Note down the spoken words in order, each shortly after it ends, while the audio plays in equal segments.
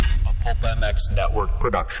Pulp MX Network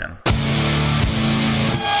production.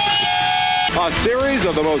 A series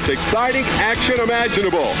of the most exciting action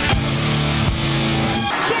imaginable.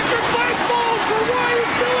 Sacrifice falls for Ryan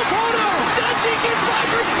Filippotto. Does he get by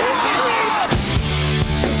for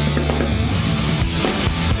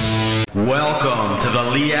second? Welcome to the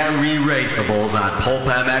Liat Re-Raceables on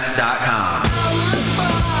PulpMX.com.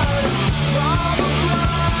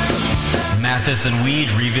 Matthes and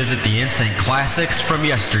Weege revisit the instant classics from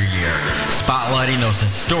yesteryear, spotlighting those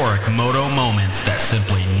historic moto moments that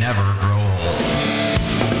simply never grow old.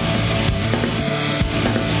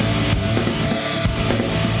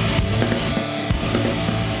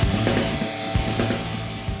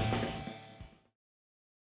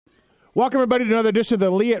 Welcome, everybody, to another edition of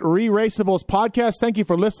the Liat Re-Raceables podcast. Thank you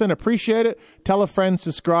for listening. Appreciate it. Tell a friend,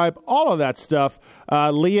 subscribe, all of that stuff.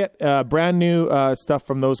 Liat, brand new stuff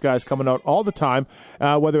from those guys coming out all the time,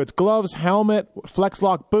 whether it's gloves, helmet, flex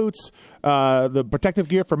lock boots, the protective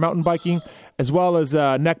gear for mountain biking, as well as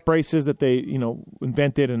neck braces that they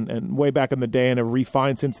invented and way back in the day and have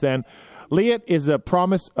refined since then. Liat is a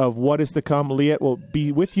promise of what is to come. Liat will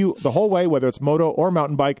be with you the whole way, whether it's moto or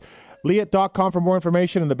mountain bike. Liat.com for more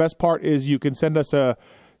information, and the best part is you can send us a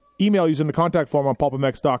email using the contact form on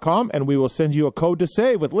pulpmx.com, and we will send you a code to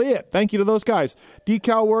save with Liat. Thank you to those guys.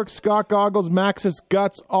 Decal Works, Scott Goggles, Max's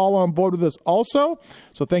Guts, all on board with us also.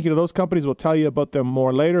 So thank you to those companies. We'll tell you about them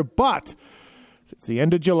more later. But it's the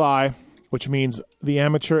end of July, which means the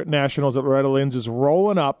Amateur Nationals at Loretta Lynn's is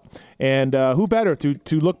rolling up. And who better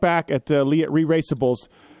to look back at the Liat Re-Raceables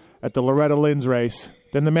at the Loretta Lynn's race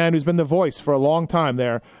than the man who's been the voice for a long time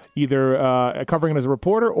there, either covering it as a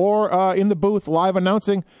reporter or in the booth live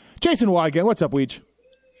announcing. Jason Weege, what's up, Weege?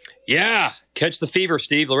 Yeah, catch the fever,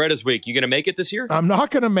 Steve. Loretta's week. You going to make it this year? I'm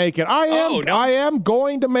not going to make it. I am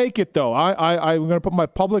going to make it, though. I'm going to put my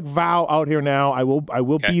public vow out here now. I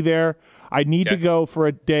will be there. I need to go for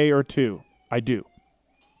a day or two. I do.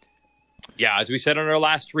 Yeah, as we said on our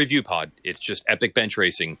last review pod, it's just epic bench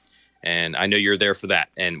racing. And I know you're there for that.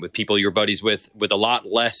 And with people you're buddies with a lot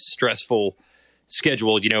less stressful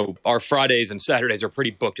schedule. Our Fridays and Saturdays are pretty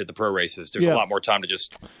booked at the pro races. There's a lot more time to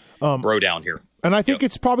just bro down here. And I think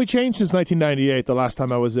it's probably changed since 1998, the last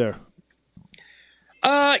time I was there.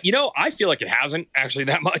 I feel like it hasn't actually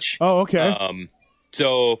that much. Oh, okay.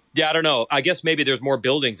 So, yeah, I don't know. I guess maybe there's more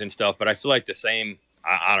buildings and stuff, but I feel like the same.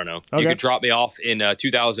 I don't know. Okay. You could drop me off in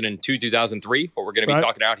 2002, 2003, what we're going to be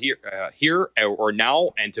talking about here or now,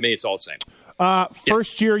 and to me, it's all the same.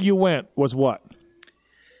 First year you went was what?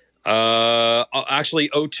 Actually,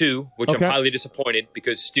 02, which I'm highly disappointed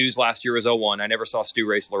because Stu's last year was 01. I never saw Stu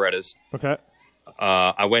race Loretta's. Okay.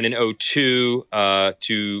 I went in 02 I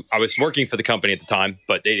was working for the company at the time,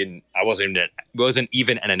 but I wasn't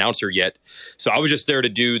even an announcer yet. So I was just there to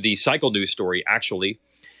do the cycle news story, actually.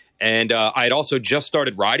 And I had also just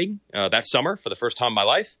started riding that summer for the first time in my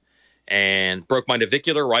life and broke my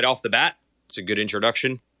navicular right off the bat. It's a good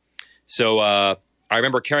introduction. So I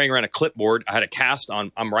remember carrying around a clipboard. I had a cast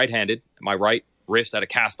on. I'm right-handed. My right wrist had a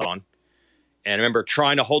cast on. And I remember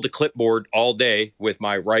trying to hold the clipboard all day with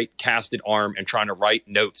my right casted arm and trying to write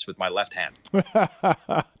notes with my left hand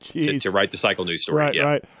to write the cycle news story.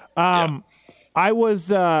 Right. I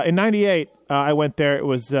was in 98. I went there. It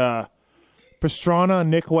was Pastrana,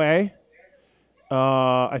 Nick Way.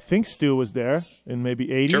 I think Stu was there in maybe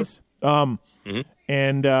 80s. Sure.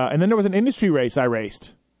 And then there was an industry race I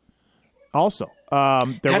raced also.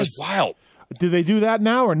 That's wild. Do they do that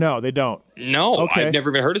now or no? They don't. No, okay. I've never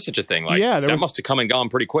even heard of such a thing. That must have come and gone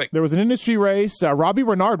pretty quick. There was an industry race. Robbie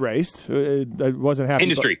Renard raced. I wasn't happy.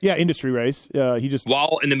 Industry. Industry race. He just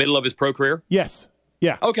while in the middle of his pro career. Yes.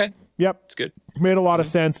 Yeah. Okay. Yep. It's good. Made a lot of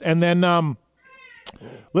sense. And then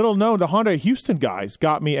little known, the Honda Houston guys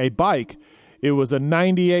got me a bike. It was a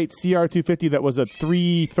 98 CR250 that was a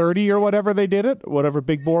 330 or whatever they did it, whatever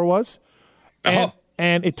big bore was.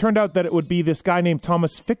 And it turned out that it would be this guy named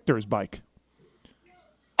Thomas Fichter's bike.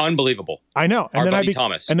 Unbelievable. I know. And Our then buddy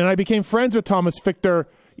Thomas. And then I became friends with Thomas Fichter,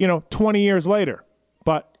 20 years later.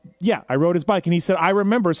 But yeah, I rode his bike and he said, I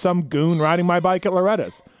remember some goon riding my bike at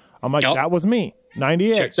Loretta's. I'm like, That was me.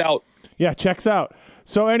 98. Checks out. Yeah, checks out.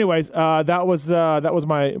 So anyways, that was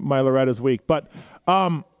my Loretta's week. But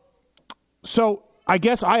so I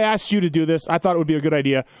guess I asked you to do this. I thought it would be a good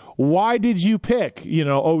idea. Why did you pick,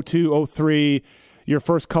 02, 03, your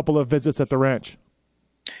first couple of visits at the ranch?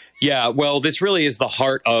 Yeah, well, this really is the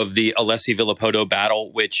heart of the Alessi Filippotto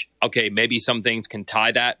battle, which, okay, maybe some things can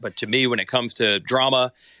tie that. But to me, when it comes to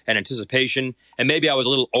drama and anticipation, and maybe I was a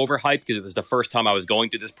little overhyped because it was the first time I was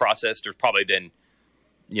going through this process. There's probably been,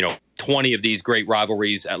 20 of these great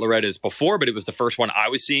rivalries at Loretta's before, but it was the first one I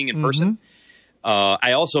was seeing in person.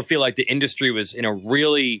 I also feel like the industry was in a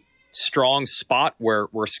really strong spot where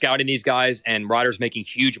we're scouting these guys, and riders making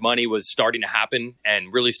huge money was starting to happen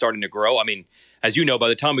and really starting to grow. I mean, as you know, by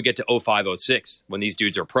the time we get to 05, 06, when these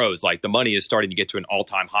dudes are pros, like the money is starting to get to an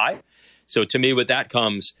all-time high. So to me, with that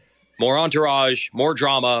comes more entourage, more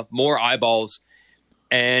drama, more eyeballs.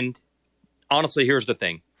 And honestly, here's the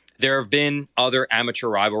thing. There have been other amateur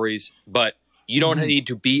rivalries, but you don't need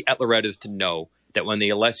to be at Loretta's to know that when the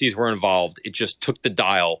Alessis were involved, it just took the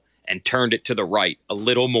dial and turned it to the right a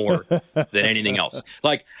little more than anything else.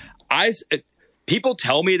 Like, people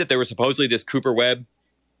tell me that there was supposedly this Cooper Webb,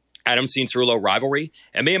 Adam Cianciarulo rivalry,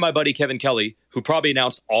 and me and my buddy Kevin Kelly, who probably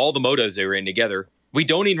announced all the motos they were in together, we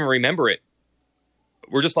don't even remember it.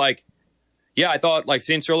 We're just like, yeah, I thought like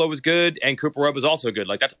Cianciarulo was good and Cooper Webb was also good.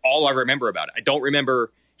 Like, that's all I remember about it. I don't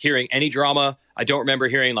remember hearing any drama. I don't remember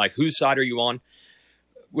hearing like, whose side are you on?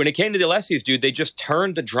 When it came to the Alessis, dude, they just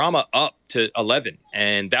turned the drama up to 11,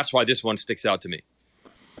 and that's why this one sticks out to me.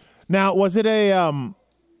 Now, was it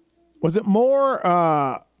more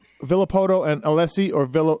Villopoto and Alessi, or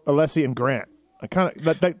Alessi and Grant? I kind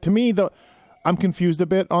of that to me, I'm confused a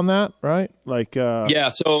bit on that, right? Like, yeah.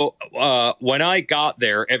 So when I got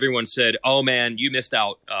there, everyone said, "Oh man, you missed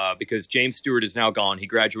out because James Stewart is now gone. He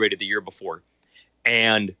graduated the year before,"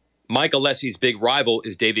 and Mike Alessi's big rival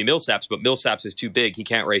is Davey Millsaps, but Millsaps is too big. He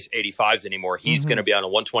can't race 85s anymore. He's going to be on a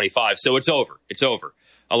 125. So it's over. It's over.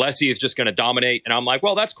 Alessi is just going to dominate. And I'm like,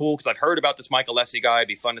 well, that's cool because I've heard about this Mike Alessi guy. It'd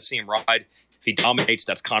be fun to see him ride. If he dominates,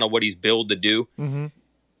 that's kind of what he's billed to do. In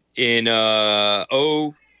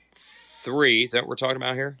 03, is that what we're talking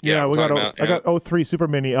about here? Yeah, I got 03 Super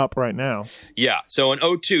Mini up right now. Yeah, so in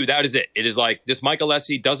 02, that is it. It is like this Mike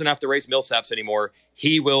Alessi doesn't have to race Millsaps anymore.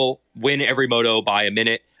 He will win every moto by a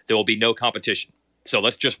minute. There will be no competition. So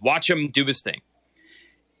let's just watch him do his thing.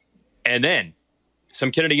 And then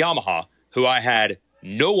some kid at a Yamaha who I had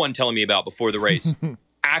no one telling me about before the race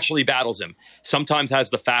actually battles him. Sometimes has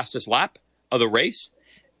the fastest lap of the race.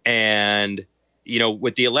 And, you know,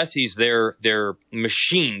 with the Alessis, their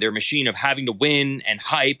machine of having to win and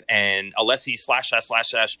hype and Alessi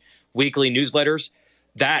 / weekly newsletters,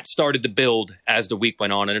 that started to build as the week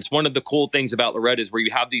went on. And it's one of the cool things about Loretta is where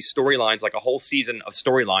you have these storylines, like a whole season of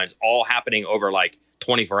storylines all happening over like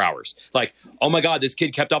 24 hours. Like, oh my God, this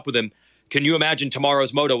kid kept up with him. Can you imagine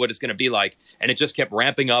tomorrow's moto, what it's going to be like? And it just kept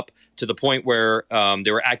ramping up to the point where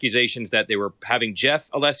there were accusations that they were having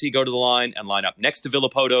Jeff Alessi go to the line and line up next to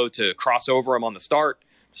Villopoto to cross over him on the start,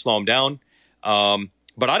 slow him down.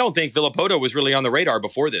 But I don't think Villopoto was really on the radar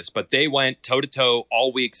before this, but they went toe-to-toe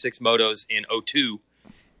all week, 6 motos in 02.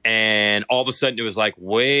 And all of a sudden it was like,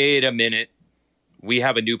 wait a minute, we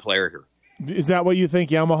have a new player here. Is that what you think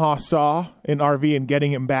Yamaha saw in RV and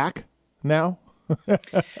getting him back now?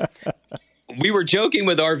 We were joking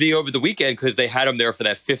with RV over the weekend because they had him there for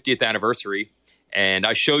that 50th anniversary. And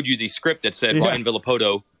I showed you the script that said Ryan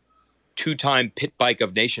Villopoto, 2-time Pit Bike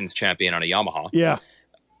of Nations champion on a Yamaha. Yeah.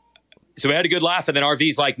 So we had a good laugh. And then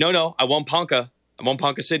RV's like, no, I won Ponca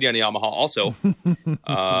City on a Yamaha also.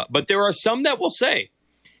 But there are some that will say,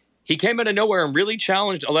 he came out of nowhere and really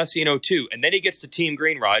challenged Alessi in 02. And then he gets to Team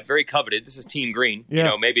Green ride, very coveted. This is Team Green, you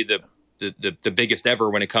know, maybe the biggest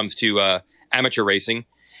ever when it comes to amateur racing.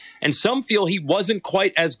 And some feel he wasn't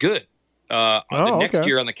quite as good next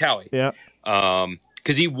year on the Cowie. Yeah.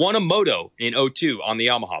 Because he won a moto in 02 on the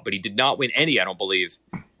Yamaha, but he did not win any, I don't believe,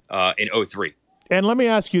 in 03. And let me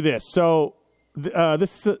ask you this. So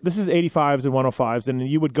this is 85s and 105s, and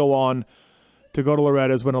you would go on to go to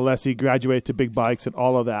Loretta's when Alessi graduated to big bikes and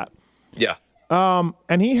all of that. Yeah.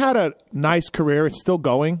 And he had a nice career. It's still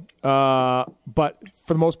going. But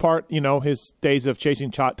for the most part, you know, his days of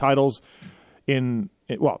chasing titles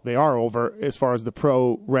they are over as far as the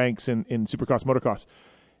pro ranks in Supercross, motocross.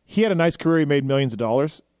 He had a nice career. He made millions of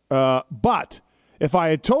dollars. But if I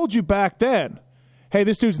had told you back then, hey,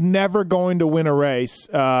 this dude's never going to win a race,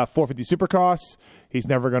 450 Supercross, he's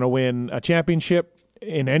never going to win a championship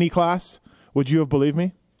in any class, would you have believed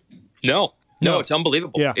me? No, it's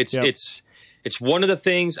unbelievable. Yeah, it's one of the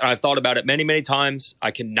things, I've thought about it many, many times.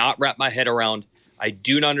 I cannot wrap my head around. I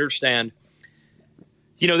do not understand.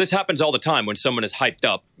 You know, this happens all the time when someone is hyped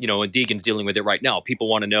up, you know, and Deegan's dealing with it right now. People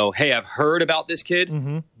want to know, hey, I've heard about this kid.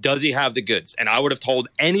 Mm-hmm. Does he have the goods? And I would have told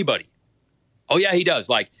anybody, oh, yeah, he does.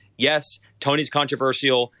 Like, yes, Tony's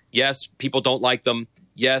controversial. Yes, people don't like them.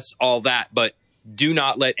 Yes, all that. But do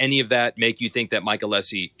not let any of that make you think that Mike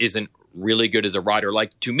Alessi isn't really good as a rider.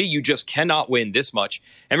 Like, to me, you just cannot win this much.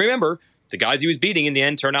 And remember, the guys he was beating in the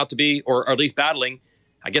end turned out to be, or at least battling,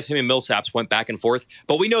 I guess him and Millsaps went back and forth.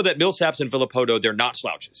 But we know that Millsaps and Villopoto, they're not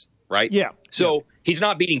slouches, right? Yeah. So he's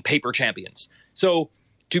not beating paper champions. So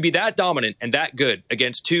to be that dominant and that good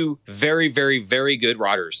against two very, very, very good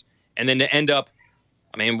riders, and then to end up,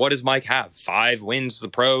 I mean, what does Mike have? 5 wins to the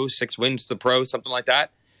pro, 6 wins to the pro, something like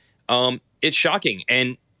that. It's shocking.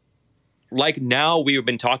 And like now we have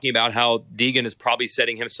been talking about how Deegan is probably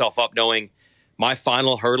setting himself up knowing my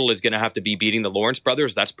final hurdle is going to have to be beating the Lawrence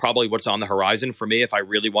brothers. That's probably what's on the horizon for me if I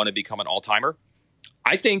really want to become an all-timer.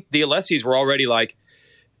 I think the Alessis were already like,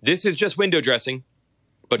 this is just window dressing,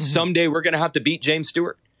 but someday we're going to have to beat James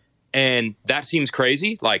Stewart. And that seems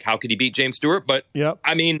crazy. Like, how could he beat James Stewart? But,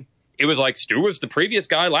 I mean, it was like, Stu was the previous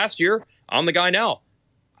guy last year. I'm the guy now.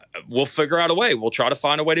 We'll figure out a way. We'll try to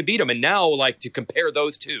find a way to beat him. And now, like, to compare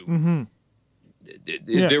those two,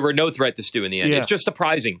 there were no threat to Stu in the end. It's just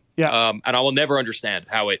surprising. And I will never understand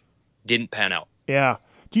how it didn't pan out. Yeah.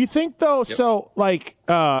 Do you think, though, so, like,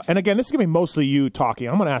 and again, this is going to be mostly you talking.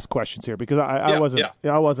 I'm going to ask questions here because I was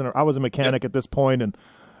a mechanic at this point and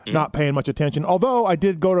not paying much attention. Although I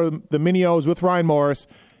did go to the Mini-O's with Ryan Morris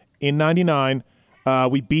in 99.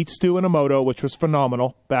 We beat Stu in a moto, which was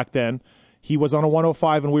phenomenal back then. He was on a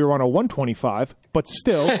 105 and we were on a 125, but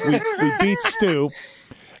still, we beat Stu.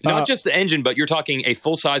 Not just the engine, but you're talking a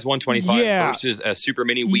full-size 125 versus a super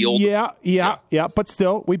mini wheeled. Yeah, but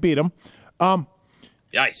still, we beat him.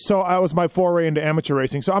 Nice. So that was my foray into amateur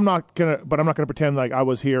racing. So I'm not gonna pretend like I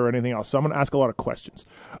was here or anything else. So I'm gonna ask a lot of questions.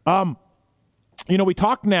 We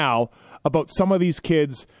talk now about some of these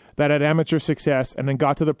kids that had amateur success and then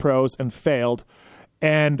got to the pros and failed.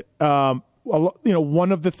 And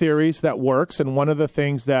one of the theories that works and one of the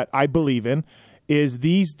things that I believe in is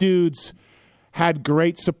these dudes had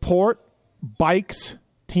great support, bikes,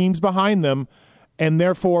 teams behind them, and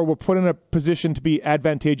therefore were put in a position to be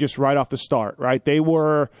advantageous right off the start, right? They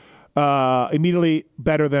were immediately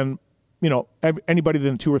better than, anybody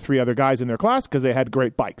than 2 or 3 other guys in their class because they had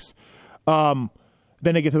great bikes. Then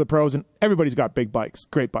they get to the pros and everybody's got big bikes,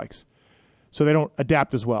 great bikes. So they don't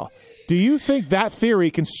adapt as well. Do you think that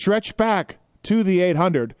theory can stretch back to the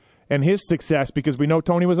 800 and his success? Because we know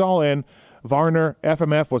Tony was all in. Varner,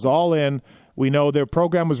 FMF was all in. We know their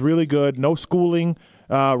program was really good. No schooling,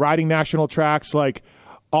 riding national tracks, like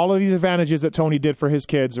all of these advantages that Tony did for his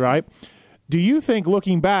kids, right? Do you think,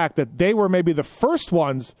 looking back, that they were maybe the first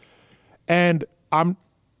ones, and I don't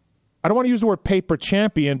want to use the word paper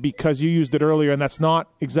champion because you used it earlier, and that's not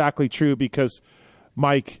exactly true because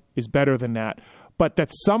Mike is better than that, but that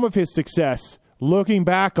some of his success, looking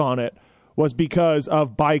back on it, was because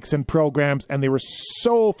of bikes and programs, and they were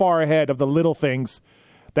so far ahead of the little things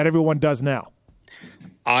that everyone does now.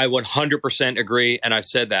 I 100% agree, and I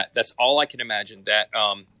said that. That's all I can imagine, that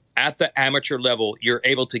at the amateur level, you're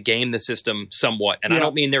able to game the system somewhat. And I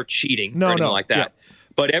don't mean they're cheating or anything like that. Yeah.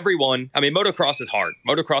 But everyone, I mean, motocross is hard.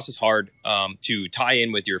 Motocross is hard to tie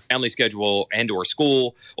in with your family schedule and or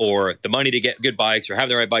school or the money to get good bikes or have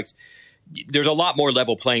the right bikes. There's a lot more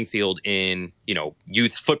level playing field in,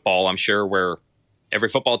 youth football, I'm sure, where every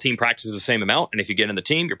football team practices the same amount. And if you get in the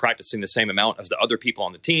team, you're practicing the same amount as the other people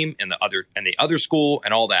on the team and the other school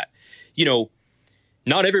and all that.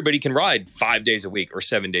 Not everybody can ride 5 days a week or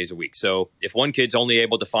 7 days a week. So if one kid's only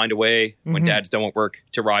able to find a way when dads don't work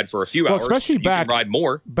to ride for a few hours, especially you can ride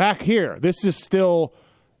more. Back here, this is still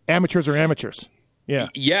amateurs are amateurs. Yeah.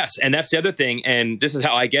 Yes, and that's the other thing. And this is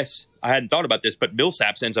how I guess I hadn't thought about this, but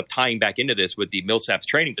Millsaps ends up tying back into this with the Millsaps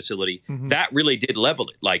training facility. That really did level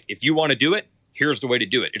it. Like, if you want to do it, here's the way to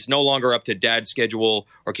do it. It's no longer up to dad's schedule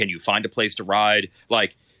or can you find a place to ride.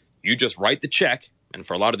 Like, you just write the check. And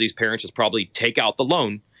for a lot of these parents, it's probably take out the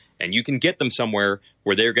loan and you can get them somewhere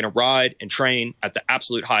where they're going to ride and train at the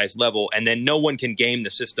absolute highest level. And then no one can game the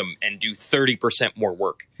system and do 30% more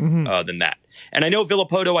work than that. And I know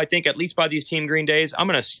Villapoto, I think, at least by these Team Green days, I'm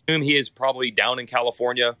going to assume he is probably down in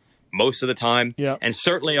California most of the time. Yeah. And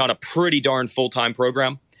certainly on a pretty darn full-time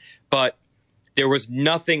program. But there was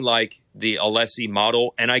nothing like the Alessi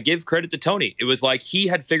model. And I give credit to Tony. It was like he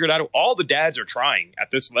had figured out all the dads are trying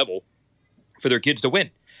at this level for their kids to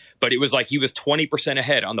win. But it was like he was 20%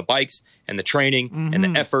 ahead on the bikes and the training and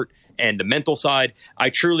the effort and the mental side.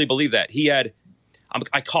 I truly believe that. He had,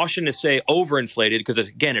 I caution to say overinflated because,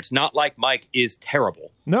 again, it's not like Mike is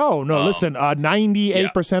terrible. No. Listen,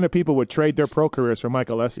 98% of people would trade their pro careers for Mike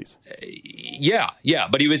Alessi's. Yeah.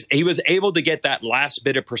 But he was able to get that last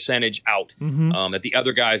bit of percentage out that the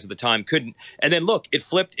other guys at the time couldn't. And then, look, it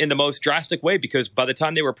flipped in the most drastic way because by the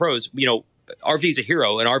time they were pros, RV is a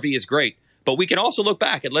hero and RV is great. But we can also look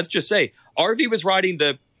back and let's just say RV was riding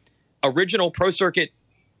the original Pro Circuit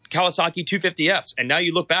Kawasaki 250Fs. And now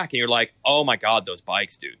you look back and you're like, oh, my God, those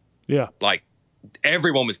bikes, dude. Yeah. Like,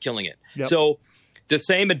 everyone was killing it. Yep. So the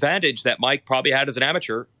same advantage that Mike probably had as an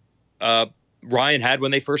amateur, Ryan had when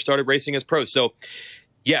they first started racing as pros. So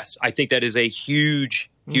Yes, I think that is a huge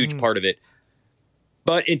part of it.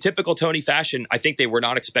 But in typical Tony fashion, I think they were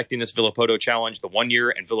not expecting this Villopoto challenge the 1 year,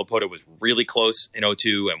 and Villopoto was really close in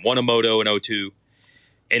 02 and won a moto in 02.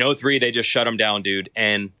 In 03, they just shut him down, dude.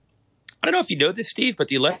 And I don't know if you know this, Steve, but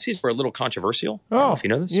the Alessis were a little controversial. I don't know if you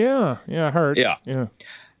know this. Yeah, I heard. Yeah.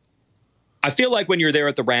 I feel like when you're there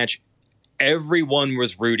at the ranch, everyone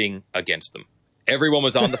was rooting against them. Everyone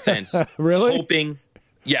was on the fence. Really? Hoping.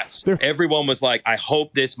 Yes. Everyone was like, I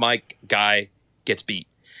hope this Mike guy gets beat.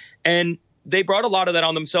 And they brought a lot of that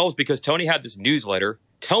on themselves because Tony had this newsletter.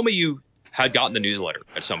 Tell me you had gotten the newsletter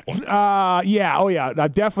at some point. Yeah. Oh, yeah.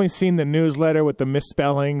 I've definitely seen the newsletter with the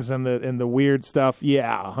misspellings and the weird stuff.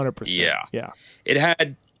 Yeah, 100%. Yeah. It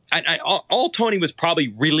had all Tony was probably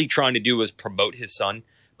really trying to do was promote his son,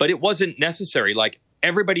 but it wasn't necessary. Like,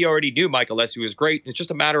 everybody already knew Mike Alessi was great. It's just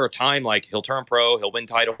a matter of time. Like, he'll turn pro, he'll win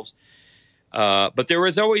titles. But there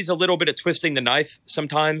was always a little bit of twisting the knife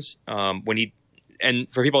sometimes when he. And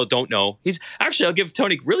for people that don't know, he's actually, I'll give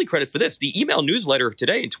Tony really credit for this. The email newsletter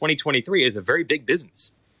today in 2023 is a very big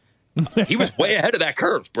business. He was way ahead of that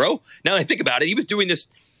curve, bro. Now that I think about it, he was doing this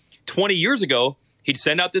 20 years ago. He'd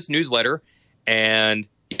send out this newsletter, and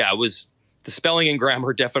yeah, it was the spelling and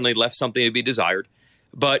grammar definitely left something to be desired.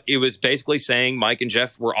 But it was basically saying Mike and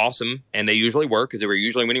Jeff were awesome, and they usually were because they were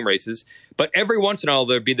usually winning races. But every once in a while,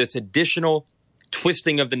 there'd be this additional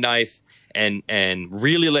twisting of the knife and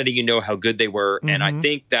really letting you know how good they were. Mm-hmm. And I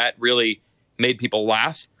think that really made people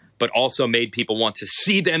laugh, but also made people want to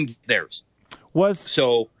see them get theirs.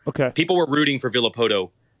 People were rooting for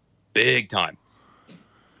Villopoto big time.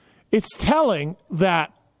 It's telling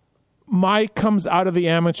that Mike comes out of the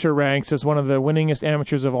amateur ranks as one of the winningest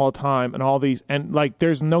amateurs of all time and all these, and like,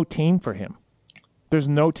 there's no team for him. There's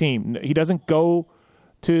no team. He doesn't go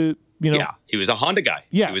to, Yeah, he was a Honda guy.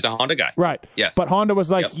 Yeah. He was a Honda guy. Right. Yes. But Honda was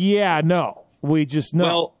like, no, we just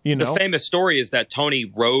know. Well, the famous story is that Tony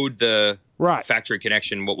rode the factory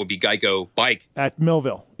connection, what would be Geico bike. At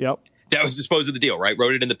Millville. Yep. That was disposed of the deal, right?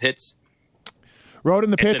 Rode it in the pits. Rode in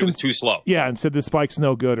the pits. And said it was too slow. Yeah, and said this bike's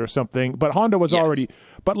no good or something. But Honda was already,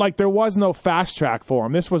 but like there was no fast track for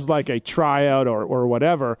him. This was like a tryout or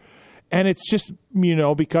whatever. And it's just,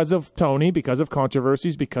 because of Tony, because of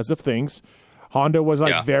controversies, because of things, Honda was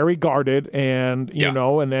like very guarded, and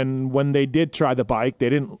and then when they did try the bike, they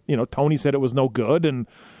didn't. Tony said it was no good, and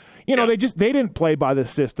they didn't play by the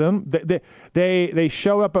system. They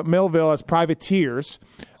show up at Millville as privateers.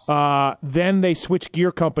 Then they switch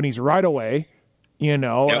gear companies right away.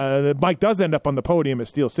 Mike does end up on the podium at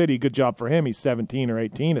Steel City. Good job for him. He's 17 or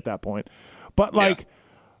 18 at that point. But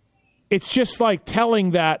it's just like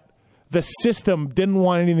telling that the system didn't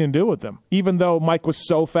want anything to do with them, even though Mike was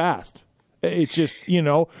so fast. It's just,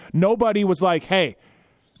 nobody was like, hey,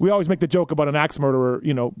 we always make the joke about an axe murderer,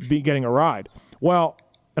 getting a ride. Well,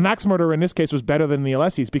 an axe murderer in this case was better than the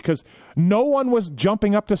Alessis because no one was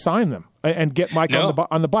jumping up to sign them and get Mike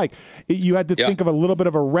on the bike. You had to think of a little bit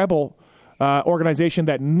of a rebel organization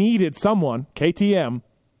that needed someone. KTM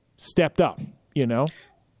stepped up,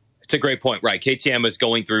 It's a great point, right? KTM is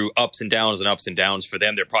going through ups and downs for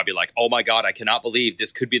them. They're probably like, oh my God, I cannot believe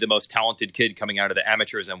this could be the most talented kid coming out of the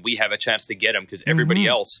amateurs, and we have a chance to get him because everybody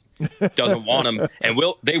else doesn't want him. And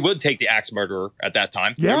they would take the axe murderer at that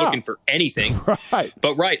time. Yeah. They're looking for anything. Right.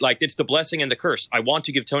 But like, it's the blessing and the curse. I want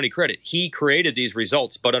to give Tony credit. He created these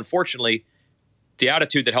results, but unfortunately, the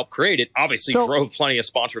attitude that helped create it obviously drove plenty of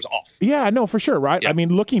sponsors off. Yeah, no, for sure, right? Yeah. I mean,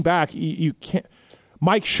 looking back, you can't.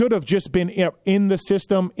 Mike should have just been in the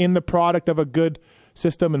system, in the product of a good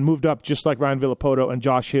system, and moved up just like Ryan Villopoto and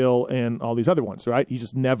Josh Hill and all these other ones, right? He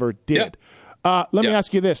just never did. Yeah. Let me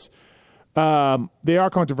ask you this. They are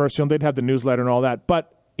controversial, and they'd have the newsletter and all that.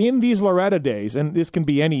 But in these Loretta days, and this can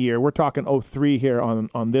be any year, we're talking 03 here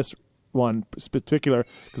on this one particular,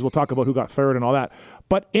 because we'll talk about who got third and all that.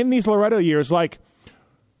 But in these Loretta years, like,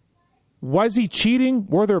 was he cheating?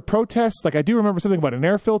 Were there protests? Like, I do remember something about an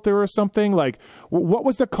air filter or something. Like, what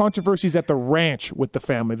was the controversies at the ranch with the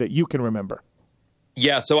family that you can remember?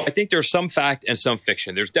 Yeah, so I think there's some fact and some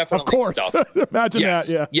fiction. There's definitely of course. Stuff. Imagine that,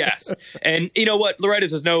 yeah. Yes. And you know what?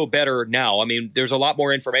 Loretta's is no better now. I mean, there's a lot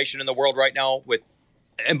more information in the world right now with.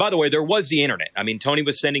 And by the way, there was the internet. I mean, Tony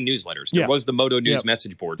was sending newsletters. There was the Moto News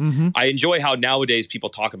message board. Mm-hmm. I enjoy how nowadays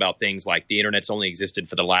people talk about things like the internet's only existed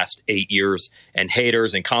for the last 8 years, and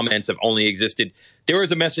haters and comments have only existed. There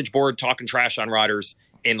was a message board talking trash on riders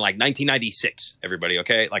in like 1996. Everybody,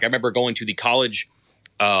 okay? Like, I remember going to the college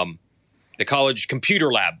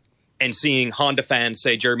computer lab and seeing Honda fans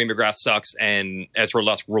say Jeremy McGrath sucks and Ezra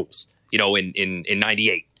Lusk rules. In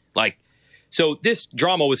 98. Like, so this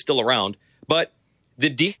drama was still around, but the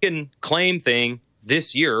Deacon claim thing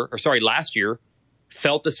last year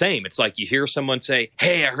felt the same. It's like you hear someone say,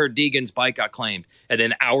 hey, I heard Deegan's bike got claimed. And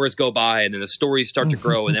then hours go by and then the stories start to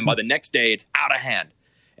grow. And then by the next day, it's out of hand.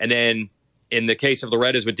 And then in the case of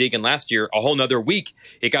Loretta's with Deegan last year, a whole nother week,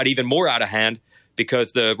 it got even more out of hand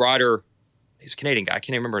because the rider, he's a Canadian guy. I can't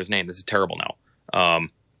even remember his name. This is terrible now.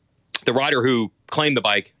 The rider who claimed the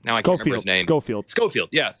bike, now I can't remember his name. Schofield,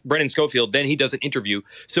 yes. Brennan Schofield. Then he does an interview.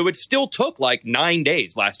 So it still took like 9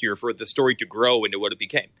 days last year for the story to grow into what it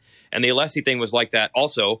became. And the Alessi thing was like that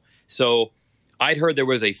also. So I'd heard there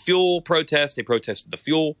was a fuel protest. They protested the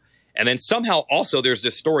fuel. And then somehow also there's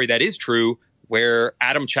this story that is true where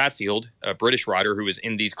Adam Chatfield, a British rider who was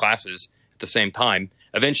in these classes at the same time,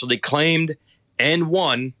 eventually claimed and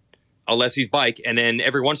won Alessi's bike, and then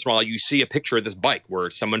every once in a while you see a picture of this bike where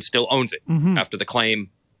someone still owns it after the claim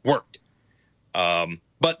worked.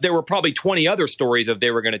 But there were probably 20 other stories of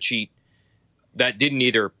they were going to cheat that didn't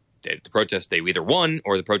either, the protest, they either won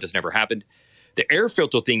or the protest never happened. The air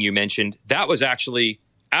filter thing you mentioned, that was actually,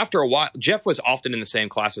 after a while, Jeff was often in the same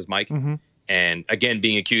class as Mike. And again,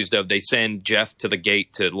 being accused of, they send Jeff to the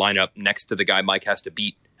gate to line up next to the guy Mike has to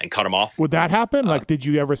beat and cut him off. Would that happen? Like, did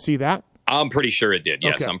you ever see that? I'm pretty sure it did.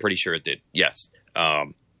 Yes, okay. I'm pretty sure it did. Yes.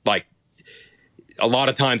 Like a lot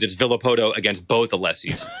of times it's Villopoto against both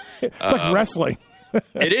Alessis. It's like wrestling.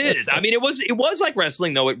 It is. I mean, it was like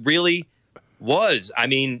wrestling, though. It really was. I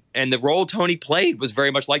mean, and the role Tony played was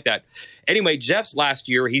very much like that. Anyway, Jeff's last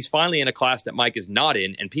year, he's finally in a class that Mike is not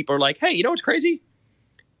in, and people are like, hey, you know what's crazy?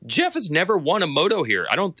 Jeff has never won a moto here.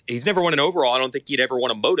 He's never won an overall. I don't think he'd ever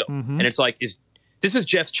won a moto. And it's like, this is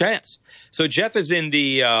Jeff's chance. So Jeff is in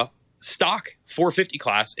the stock 450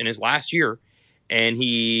 class in his last year, and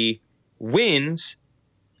he wins,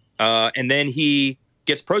 and then he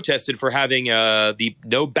gets protested for having the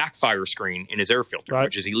no backfire screen in his air filter,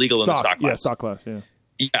 which is illegal in the stock class. Yeah, stock class, yeah.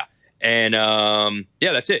 Yeah, and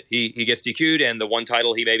that's it. He gets DQ'd, and the one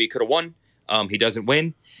title he maybe could have won, he doesn't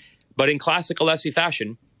win. But in classic Alessi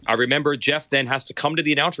fashion, I remember Jeff then has to come to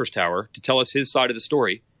the announcer's tower to tell us his side of the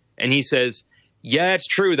story, and he says, yeah, it's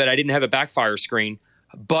true that I didn't have a backfire screen,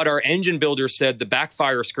 but our engine builder said the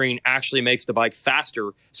backfire screen actually makes the bike faster,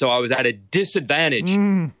 so I was at a disadvantage.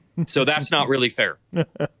 So that's not really fair.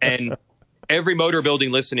 And every motor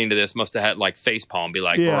building listening to this must have had like facepalm, be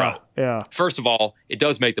like, bro, first of all, it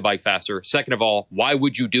does make the bike faster. Second of all, why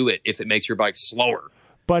would you do it if it makes your bike slower?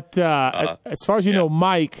 But as far as you know,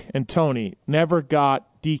 Mike and Tony never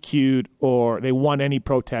got DQ'd or they won any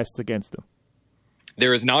protests against them.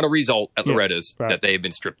 There is not a result at Loretta's that they have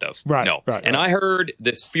been stripped of. No. And I heard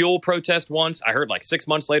this fuel protest once. I heard like 6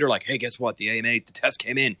 months later, like, hey, guess what? The AMA, the test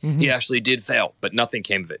came in. He actually did fail, but nothing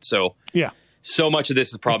came of it. So so much of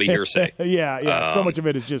this is probably hearsay. So much of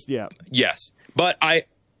it is just, Yes. But I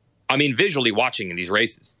mean, visually watching in these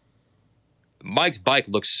races, Mike's bike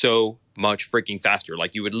looks so much freaking faster.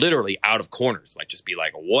 Like you would literally out of corners, like just be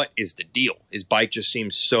like, what is the deal? His bike just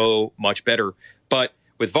seems so much better. But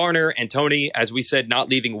with Varner and Tony, as we said, not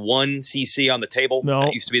leaving one CC on the table. No.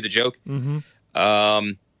 That used to be the joke.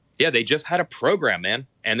 They just had a program, man.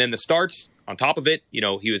 And then the starts on top of it, he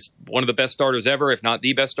was one of the best starters ever, if not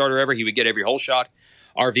the best starter ever. He would get every hole shot.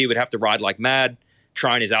 RV would have to ride like mad,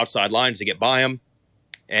 trying his outside lines to get by him.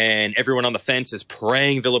 And everyone on the fence is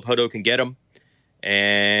praying Villopoto can get him.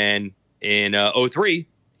 And in 03,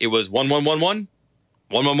 it was 1-1-1-1,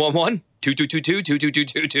 1-1-1-1, 2-2-2-2,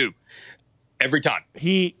 2-2-2-2-2. Every time.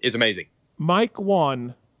 He is amazing. Mike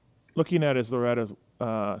won, looking at his Loretta's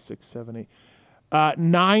 6, 7, 8,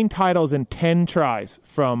 9 titles in 10 tries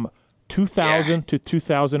from 2000 to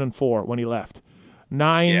 2004 when he left.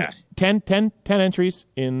 10 entries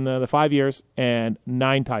in the 5 years and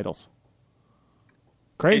 9 titles.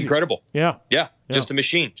 Crazy. Incredible. Yeah. Just a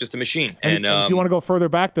machine. And if you want to go further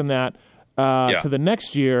back than that, to the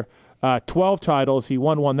next year, 12 titles. He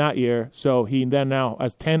won one that year. So he then now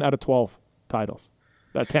has 10 out of 12 titles,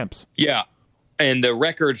 attempts. Yeah. And the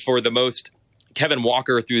record for the most, Kevin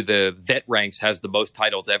Walker through the vet ranks has the most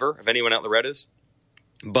titles ever of anyone at Loretta's.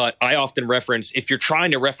 But I often reference, if you're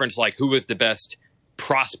trying to reference like who was the best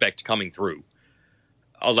prospect coming through,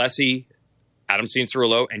 Alessi, Adam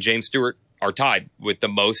Cianciarulo, and James Stewart are tied with the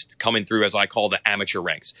most coming through, as I call the amateur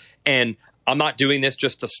ranks. And I'm not doing this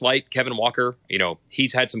just to slight Kevin Walker.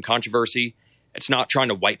 He's had some controversy. It's not trying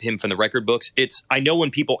to wipe him from the record books. I know when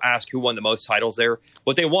people ask who won the most titles there,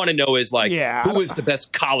 what they want to know is like, who was the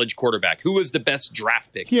best college quarterback? Who was the best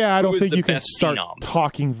draft pick? Yeah, I don't think you can start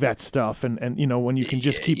talking vet stuff and when you can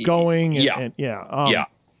just keep going. Yep.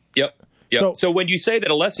 So when you say that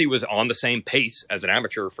Alessi was on the same pace as an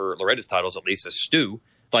amateur for Loretta's titles, at least as Stu,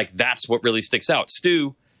 like that's what really sticks out.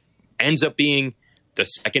 Stu ends up being the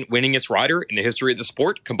second winningest rider in the history of the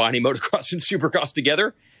sport, combining motocross and supercross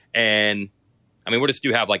together. And I mean, what does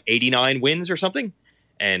Stu have, like 89 wins or something?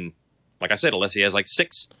 And like I said, Alessi has like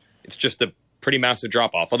 6. It's just a pretty massive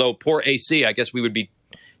drop off. Although poor AC, I guess we would be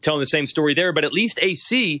telling the same story there. But at least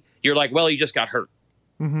AC, you're like, well, he just got hurt.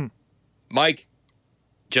 Mm-hmm. Mike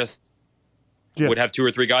just would have 2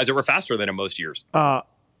 or 3 guys that were faster than him most years. The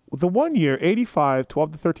 1 year, 85,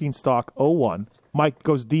 12 to 13 stock, 01. Mike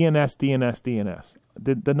goes DNS.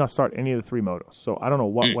 Did not start any of the 3 motos. So I don't know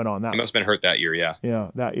what went on that. He must have been hurt that year, yeah.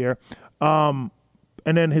 Yeah, that year. And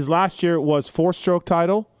then his last year was 4-stroke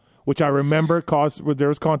title, which I remember there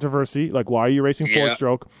was controversy. Like, why are you racing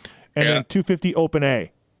 4-stroke? And then 250 Open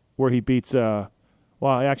A, where he beats,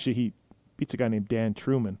 he beats a guy named Dan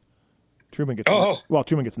Truman. Truman gets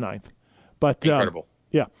Truman gets 9th. But, incredible.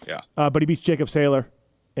 Yeah. But he beats Jacob Saylor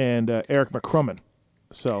and Eric McCrumman.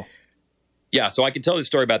 So. Yeah, so I can tell the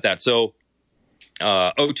story about that. So,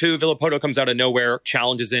 02, Villopoto comes out of nowhere,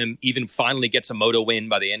 challenges him, even finally gets a moto win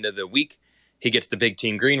by the end of the week. He gets the big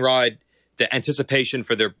Team Green ride. The anticipation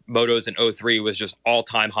for their motos in 03 was just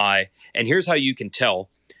all-time high. And here's how you can tell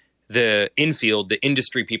the infield, the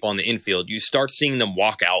industry people on the infield, you start seeing them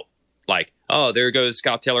walk out like, oh, there goes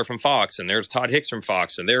Scott Taylor from Fox, and there's Todd Hicks from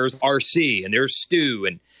Fox, and there's RC, and there's Stu,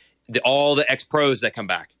 and all the ex-pros that come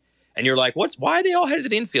back. And you're like, why are they all headed to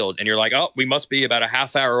the infield? And you're like, oh, we must be about a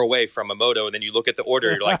half hour away from a moto. And then you look at the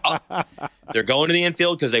order, you're like, oh, they're going to the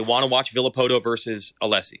infield because they want to watch Villopoto versus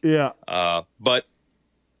Alessi. Yeah. But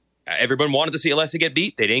everyone wanted to see Alessi get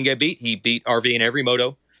beat. They didn't get beat. He beat RV in every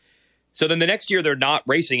moto. So then the next year, they're not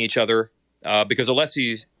racing each other because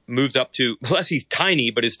Alessi's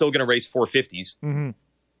tiny, but is still going to race 450s. Mm-hmm.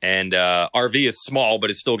 And RV is small, but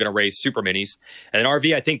is still going to race super minis. And then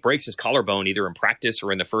RV, I think, breaks his collarbone either in practice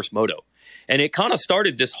or in the first moto. And it kind of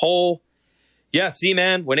started this whole, see,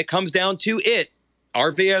 man, when it comes down to it,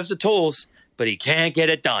 RV has the tools, but he can't get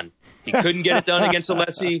it done. He couldn't get it done against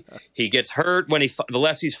Alessi. He gets hurt when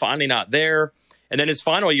Alessi's finally not there. And then his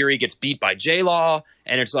final year, he gets beat by J-Law.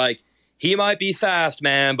 And it's like, he might be fast,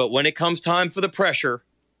 man, but when it comes time for the pressure,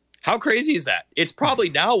 how crazy is that? It's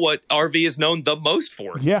probably now what RV is known the most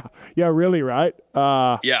for. Yeah, really, right?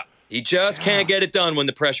 He just can't get it done when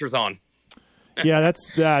the pressure's on.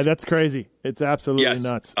 That's crazy. It's absolutely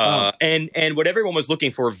nuts. And what everyone was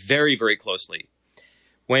looking for very, very closely,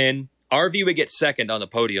 when RV would get second on the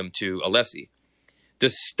podium to Alessi,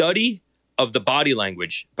 the study of the body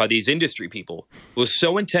language by these industry people was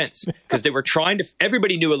so intense because they were trying to.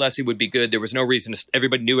 Everybody knew Alessi would be good. There was no reason to.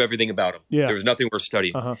 Everybody knew everything about him. Yeah. There was nothing worth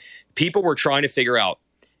studying. Uh-huh. People were trying to figure out,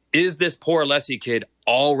 is this poor Alessi kid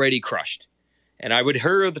already crushed? And I would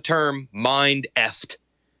hear the term mind effed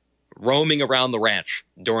roaming around the ranch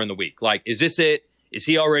during the week. Like, is this it? Is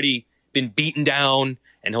he already been beaten down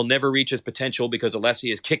and he'll never reach his potential because Alessi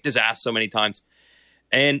has kicked his ass so many times?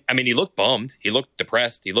 And, I mean, he looked bummed. He looked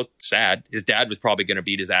depressed. He looked sad. His dad was probably going to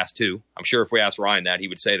beat his ass, too. I'm sure if we asked Ryan that, he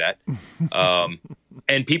would say that.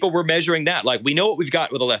 And people were measuring that. Like, we know what we've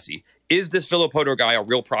got with Alessi. Is this Villopoto guy a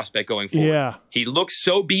real prospect going forward? Yeah. He looks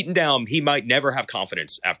so beaten down, he might never have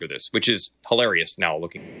confidence after this, which is hilarious now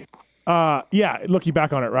looking. Looking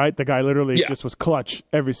back on it, right? The guy literally just was clutch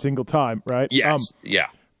every single time, right? Yes,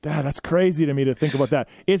 That's crazy to me to think about that.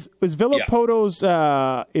 Is Villopoto's,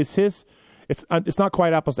 It's not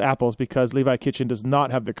quite apples to apples because Levi Kitchen does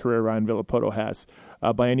not have the career Ryan Villopoto has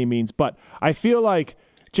by any means. But I feel like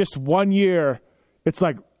just 1 year, it's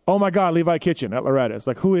like, oh my God, Levi Kitchen at Loretta. It's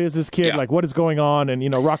like, who is this kid? Yeah. Like, what is going on?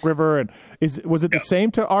 And, Rock River. And was it the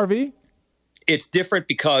same to RV? It's different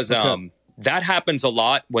because that happens a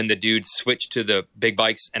lot when the dudes switch to the big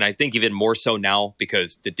bikes. And I think even more so now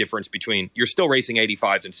because the difference between, you're still racing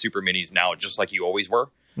 85s and super minis now, just like you always were.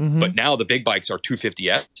 Mm-hmm. But now the big bikes are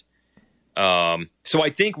 250F. So I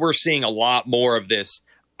think we're seeing a lot more of this.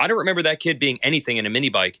 I don't remember that kid being anything in a mini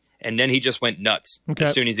bike, and then he just went nuts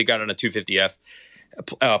as soon as he got on a 250F.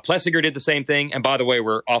 Plessinger did the same thing. And by the way,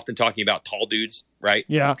 we're often talking about tall dudes, right?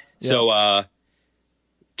 Yeah. So,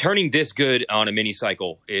 turning this good on a mini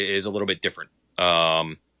cycle is a little bit different.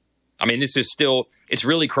 I mean, this is still, it's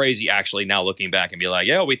really crazy actually now looking back and be like,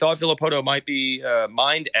 we thought Villopoto might be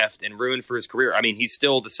mind effed and ruined for his career. I mean, he's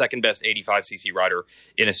still the second best 85cc rider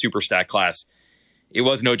in a super stack class. It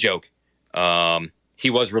was no joke. He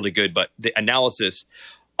was really good, but the analysis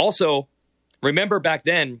also, remember back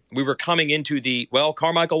then we were coming into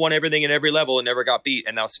Carmichael won everything at every level and never got beat.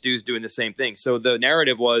 And now Stu's doing the same thing. So the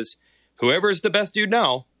narrative was whoever's the best dude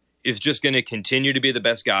now is just going to continue to be the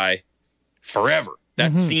best guy forever.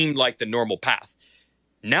 That seemed like the normal path.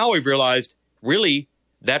 Now we've realized, really,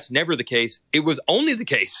 that's never the case. It was only the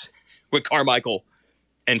case with Carmichael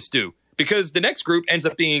and Stu. because the next group ends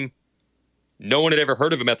up being no one had ever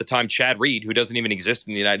heard of him at the time, Chad Reed, who doesn't even exist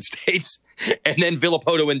in the United States, and then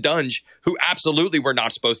Villapoto and Dunge, who absolutely were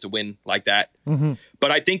not supposed to win like that. Mm-hmm.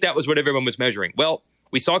 But I think that was what everyone was measuring. Well,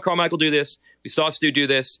 we saw Carmichael do this. We saw Stu do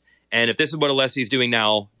this. And if this is what Alessi's doing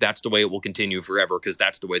now, that's the way it will continue forever, because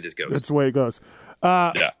that's the way this goes. That's the way it goes.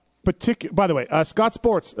 Yeah. By the way, Scott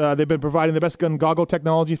Sports, they've been providing the best gun goggle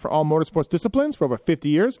technology for all motorsports disciplines for over 50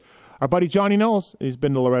 years. Our buddy Johnny Knowles, he's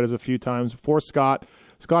been to Loretta's a few times for Scott.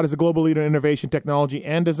 Scott is a global leader in innovation, technology,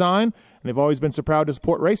 and design, and they've always been so proud to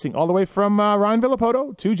support racing, all the way from Ryan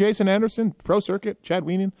Villapoto to Jason Anderson, Pro Circuit, Chad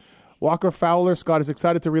Weenan, Walker Fowler. Scott is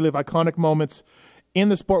excited to relive iconic moments in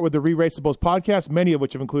the sport with the Re-Raceables podcast, many of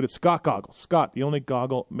which have included Scott Goggles. Scott, the only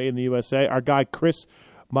goggle made in the USA. Our guy Chris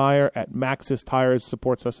Meyer at Maxxis Tires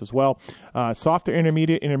supports us as well. Soft to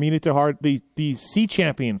intermediate to hard. The C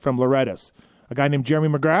champion from Loretta's, a guy named Jeremy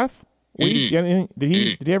McGrath. Did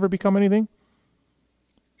he ever become anything?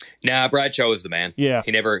 Nah, Bradshaw was the man. Yeah.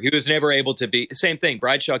 He was never able to be. Same thing.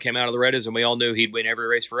 Bradshaw came out of Loretta's, and we all knew he'd win every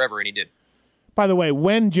race forever, and he did. By the way,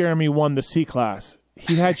 when Jeremy won the C class,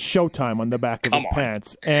 he had Showtime on the back of his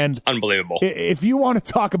pants. And it's unbelievable. If you want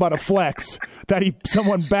to talk about a flex that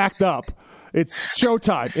someone backed up, it's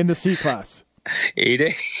Showtime in the C class. He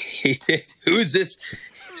did. Who's this?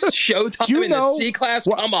 Showtime in the C class?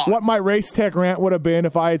 Come on. What my race tech rant would have been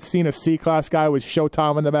if I had seen a C class guy with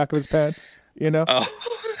Showtime on the back of his pants. You know? Oh.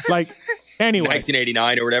 Like, anyway.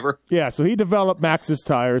 1989 or whatever. Yeah, so he developed Maxxis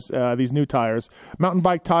tires, these new tires. Mountain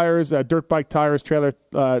bike tires, dirt bike tires, trailer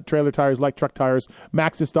tires, light truck tires.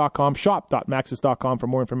 Maxxis.com, shop.maxxis.com for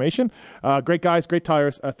more information. Great guys, great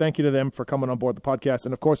tires. Thank you to them for coming on board the podcast.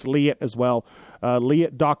 And, of course, Leatt as well.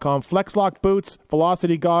 Leatt.com. FlexLock boots,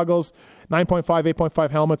 Velocity goggles, 9.5, 8.5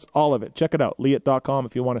 helmets, all of it. Check it out, Leatt.com,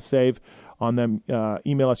 if you want to save on them.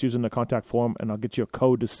 Email us using the contact form, and I'll get you a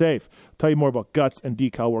code to save. I'll tell you more about Guts and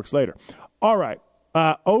Decal Works later. All right,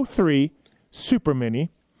 03 Super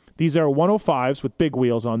Mini. These are 105s with big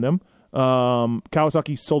wheels on them.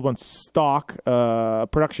 Kawasaki sold one stock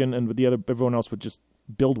production, and everyone else would just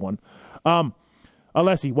build one.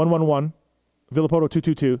 Alessi 111, Villapoto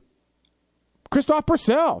 222, Christophe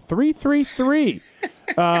Purcell 333.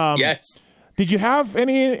 Yes. Did you have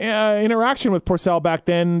any interaction with Purcell back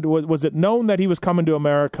then? Was it known that he was coming to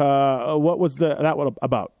America? What was that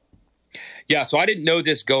about? Yeah, so I didn't know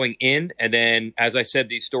this going in, and then, as I said,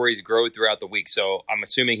 these stories grow throughout the week, so I'm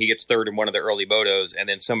assuming he gets third in one of the early motos, and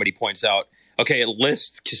then somebody points out, okay, it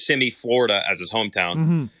lists Kissimmee, Florida as his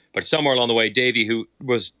hometown, but somewhere along the way, Davey, who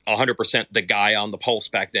was 100% the guy on the pulse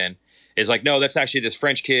back then, is like, no, that's actually this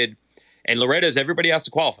French kid, and Loretta's, everybody has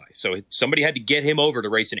to qualify, so somebody had to get him over to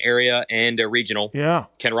race an area and a regional. Yeah.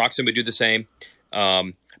 Ken Roxon would do the same.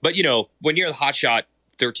 But, you know, when you're the hotshot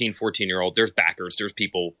 13, 14-year-old, there's backers, there's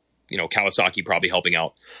people, you know, Kawasaki probably helping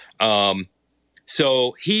out.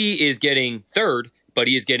 So he is getting third, but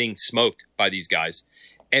he is getting smoked by these guys.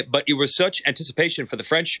 But it was such anticipation for the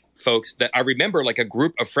French folks that I remember like a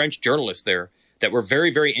group of French journalists there that were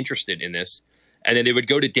very, very interested in this. And then they would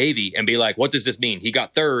go to Davey and be like, what does this mean? He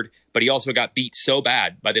got third, but he also got beat so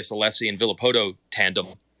bad by this Alessi and Villapoto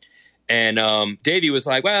tandem. And Davey was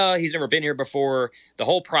like, well, he's never been here before. The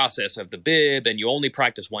whole process of the bib, and you only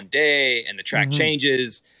practice one day, and the track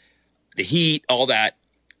changes, the heat, all that.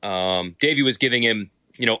 Davey was giving him,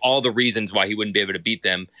 you know, all the reasons why he wouldn't be able to beat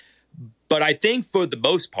them. But I think for the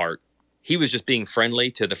most part, he was just being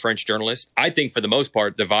friendly to the French journalist. I think for the most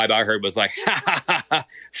part, the vibe I heard was like, ha, ha, ha, ha,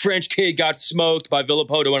 French kid got smoked by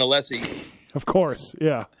Villapoto and Alessi. Of course,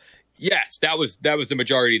 yeah. Yes, that was the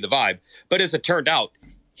majority of the vibe. But as it turned out,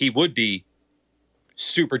 he would be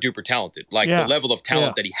super duper talented. Like the level of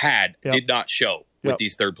talent that he had did not show with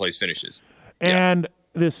these third place finishes. And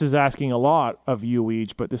this is asking a lot of you,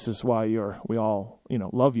 Weege, but this is why we all, you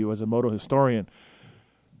know, love you as a moto historian.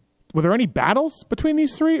 Were there any battles between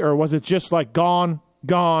these three, or was it just like gone,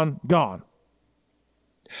 gone, gone?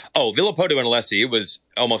 Oh, Villapoto and Alessi, it was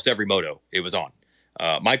almost every moto it was on.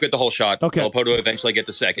 Mike with the whole shot. Okay. Villapoto eventually get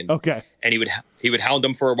the second. Okay. And he would hound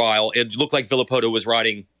them for a while. It looked like Villapoto was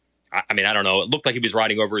riding. I mean, I don't know. It looked like he was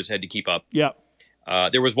riding over his head to keep up. Yeah.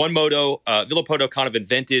 There was one moto. Villapoto kind of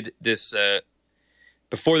invented this.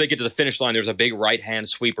 Before they get to the finish line, there's a big right-hand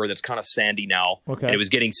sweeper that's kind of sandy now. Okay. And it was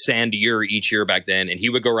getting sandier each year back then. And he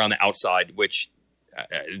would go around the outside, which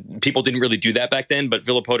people didn't really do that back then. But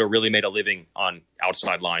Villapoto really made a living on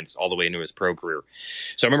outside lines all the way into his pro career.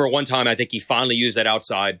 So I remember one time, I think he finally used that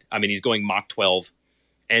outside. I mean, he's going Mach 12.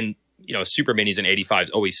 And, you know, Super Minis and 85s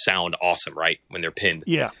always sound awesome, right, when they're pinned.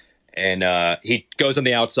 Yeah. And he goes on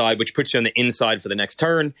the outside, which puts you on the inside for the next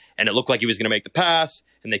turn. And it looked like he was going to make the pass.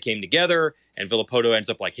 And they came together. And Villopoto ends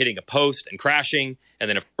up like hitting a post and crashing. And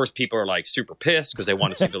then, of course, people are like super pissed because they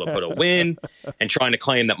want to see Villopoto win and trying to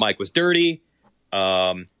claim that Mike was dirty.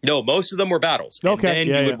 No, most of them were battles. And then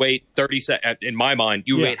you would wait 30 seconds. In my mind,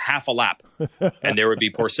 you would wait half a lap. And there would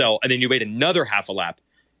be Porcel. And then you wait another half a lap.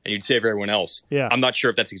 And you'd save everyone else. Yeah. I'm not sure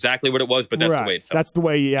if that's exactly what it was, but that's the way it felt. That's the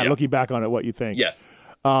way, looking back on it, what you think. Yes.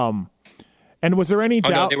 And was there any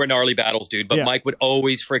doubt? No, they were gnarly battles, dude. But Mike would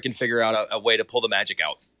always freaking figure out a way to pull the magic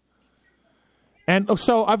out. And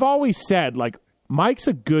so I've always said, like, Mike's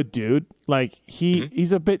a good dude. Like,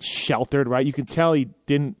 he's a bit sheltered, right? You can tell he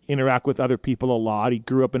didn't interact with other people a lot. He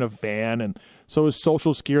grew up in a van, and so his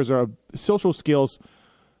social skills are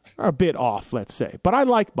a bit off, let's say. But I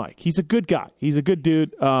like Mike. He's a good guy. He's a good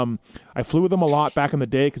dude. I flew with him a lot back in the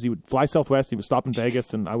day because he would fly Southwest. He would stop in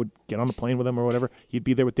Vegas, and I would get on the plane with him or whatever. He'd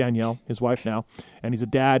be there with Danielle, his wife now, and he's a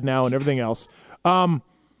dad now and everything else. So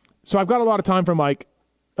I've got a lot of time for Mike.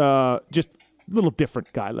 Just a little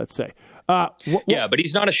different guy, let's say. But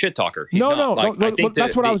he's not a shit talker. No. I think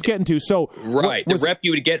that's what I was getting to. So the rep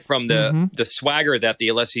you would get from the swagger that the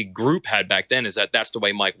Alessi group had back then is that's the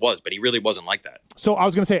way Mike was, but he really wasn't like that. So I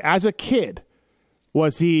was going to say, as a kid,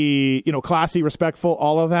 was he classy, respectful,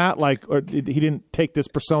 all of that? Like, or he didn't take this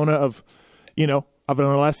persona of of an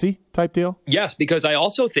Alessi type deal? Yes, because I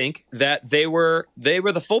also think that they were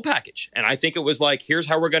the full package. And I think it was like, here's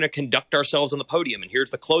how we're going to conduct ourselves on the podium, and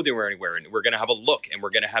here's the clothing we're going to wear, and we're going to have a look, and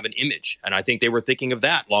we're going to have an image. And I think they were thinking of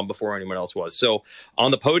that long before anyone else was. So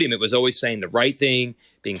on the podium, it was always saying the right thing,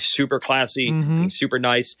 being super classy, being super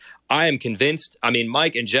nice. I am convinced. I mean,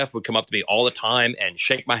 Mike and Jeff would come up to me all the time and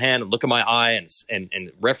shake my hand and look in my eye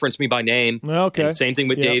and reference me by name. Okay. And same thing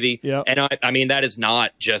with Davey. Yep. And I mean, that is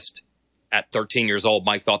not just at 13 years old,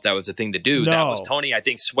 Mike thought that was the thing to do. No. That was Tony, I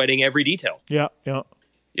think, sweating every detail. Yep.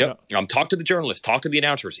 Talk to the journalists, talk to the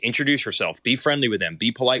announcers, introduce yourself, be friendly with them,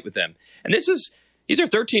 be polite with them. And these are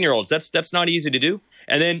 13-year-olds. That's not easy to do.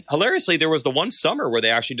 And then hilariously, there was the one summer where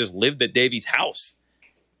they actually just lived at Davey's house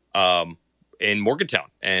in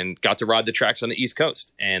Morgantown and got to ride the tracks on the East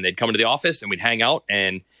Coast. And they'd come into the office and we'd hang out,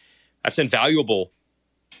 and that's invaluable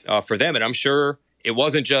for them. And I'm sure it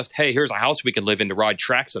wasn't just, hey, here's a house we can live in to ride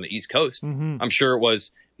tracks on the East Coast. I'm sure it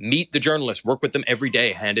was meet the journalists, work with them every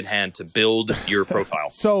day, hand in hand, to build your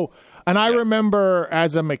profile. I remember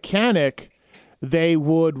as a mechanic, they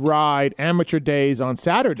would ride amateur days on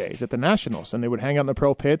Saturdays at the Nationals, and they would hang out in the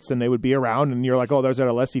pro pits, and they would be around, and you're like, oh, there's that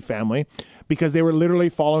Alessi family, because they were literally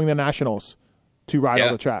following the Nationals to ride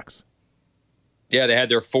all the tracks. Yeah, they had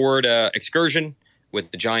their Ford Excursion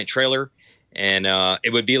with the giant trailer. And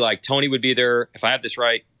it would be like Tony would be there. If I have this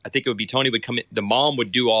right, I think it would be Tony would come in. The mom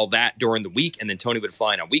would do all that during the week, and then Tony would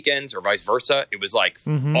fly in on weekends or vice versa. It was like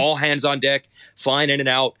all hands on deck, flying in and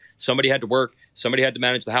out. Somebody had to work. Somebody had to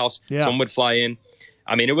manage the house. Yeah. Someone would fly in.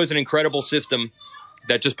 I mean, it was an incredible system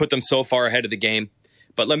that just put them so far ahead of the game.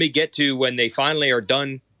 But let me get to when they finally are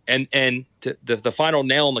done. And the final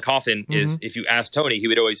nail in the coffin is, if you ask Tony, he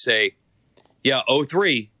would always say,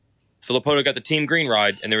 03. Villopoto got the team green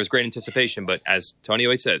ride, and there was great anticipation. But as Tony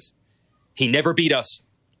always says, he never beat us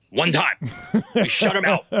one time. We shut him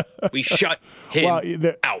out. We shut him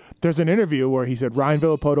out. There's an interview where he said Ryan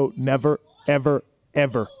Villopoto never, ever,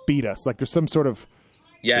 ever beat us. Like there's some sort of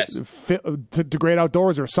to Great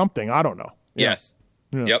Outdoors or something. I don't know. Yes.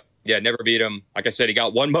 Yeah. Yep. Yeah, never beat him. Like I said, he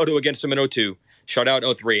got one moto against him in 02, shut out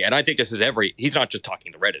 03. And I think this is he's not just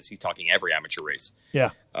talking Loretta's, he's talking every amateur race. Yeah.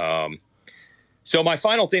 So my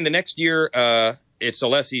final thing, the next year, it's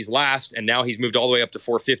Alessi's last, and now he's moved all the way up to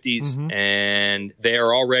 450s, and they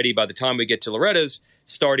are already, by the time we get to Loretta's,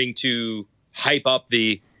 starting to hype up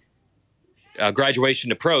the graduation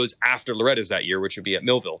to pros after Loretta's that year, which would be at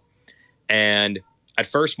Millville. And at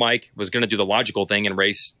first, Mike was going to do the logical thing and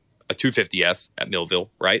race a 250F at Millville,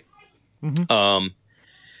 right? And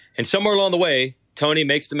somewhere along the way, Tony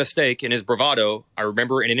makes the mistake in his bravado. I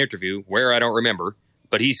remember in an interview, where I don't remember,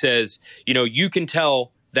 but he says, you can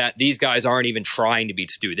tell that these guys aren't even trying to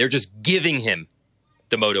beat Stu. They're just giving him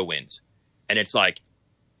the moto wins. And it's like,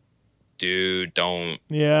 dude, don't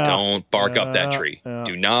bark up that tree. Yeah.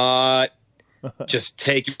 Do not just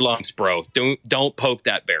take your lumps, bro. Don't poke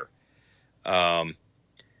that bear.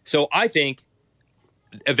 So I think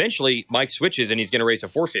eventually Mike switches and he's going to race a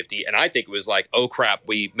 450. And I think it was like, oh crap,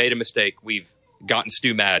 we made a mistake. We've gotten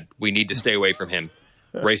Stu mad. We need to stay away from him.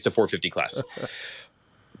 Race the 450 class.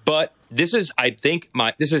 But this is, I think,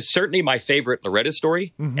 this is certainly my favorite Loretta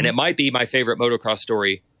story, and it might be my favorite motocross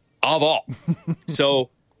story of all. So,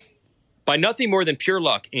 by nothing more than pure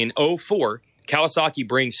luck, in 04, Kawasaki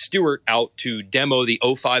brings Stewart out to demo the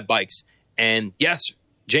 05 bikes. And yes,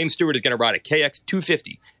 James Stewart is going to ride a KX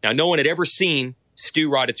 250. Now, no one had ever seen Stu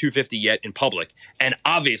ride a 250 yet in public. And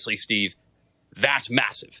obviously, Steve, that's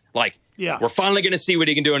massive. Like, we're finally going to see what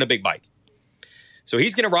he can do on a big bike. So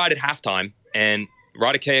he's going to ride at halftime and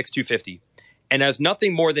ride a KX 250. And as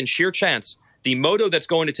nothing more than sheer chance, the moto that's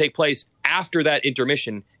going to take place after that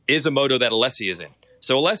intermission is a moto that Alessi is in.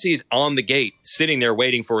 So Alessi is on the gate, sitting there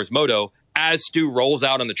waiting for his moto as Stu rolls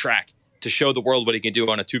out on the track to show the world what he can do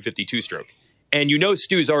on a 252 stroke. And you know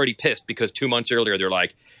Stu's already pissed because 2 months earlier they're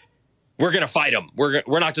like, we're going to fight him. We're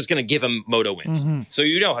not just going to give him moto wins. Mm-hmm. So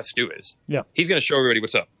you know how Stu is. Yeah, he's going to show everybody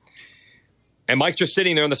what's up. And Mike's just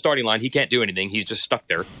sitting there on the starting line. He can't do anything. He's just stuck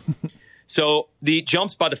there. So the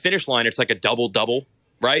jumps by the finish line, it's like a double-double,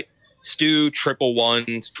 right? Stu, triple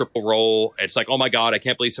ones, triple roll. It's like, oh my God, I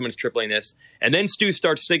can't believe someone's tripling this. And then Stu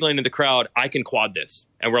starts signaling to the crowd, I can quad this.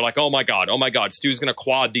 And we're like, oh my God, Stu's going to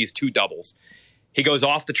quad these 2 doubles. He goes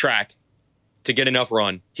off the track to get enough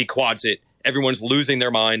run. He quads it. Everyone's losing their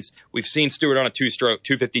minds. We've seen Stewart on a 2-stroke,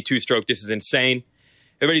 252 stroke. This is insane.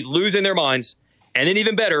 Everybody's losing their minds. And then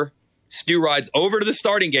even better, Stu rides over to the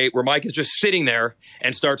starting gate where Mike is just sitting there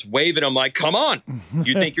and starts waving him like, come on.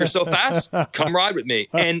 You think you're so fast? Come ride with me.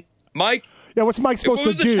 And Mike. Yeah, what's Mike supposed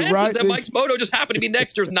to do, right? That Mike's moto just happened to be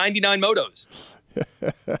next to 99 motos.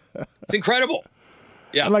 It's incredible.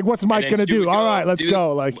 Yeah. And like, what's Mike going to do? All right, let's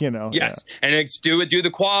go. Like, you know. Yes. Yeah. And then Stu would do the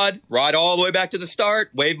quad, ride all the way back to the start,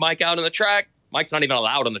 wave Mike out on the track. Mike's not even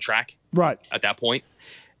allowed on the track. Right. At that point.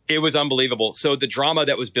 It was unbelievable. So the drama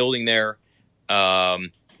that was building there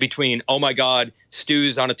between, oh my God,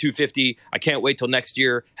 Stu's on a 250. I can't wait till next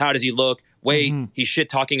year. How does he look? Wait, he's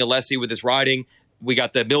shit-talking Alessi with his riding. We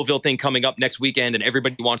got the Millville thing coming up next weekend, and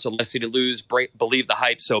everybody wants Alessi to lose. Believe the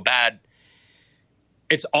hype so bad.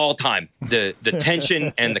 It's all time. The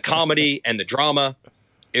tension and the comedy and the drama.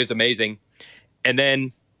 It was amazing. And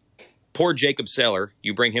then poor Jacob Saylor,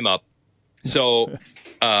 you bring him up. So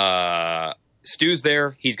Stu's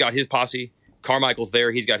there. He's got his posse. Carmichael's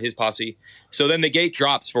there. He's got his posse. So then the gate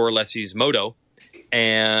drops for Alessi's moto,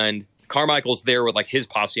 and Carmichael's there with like his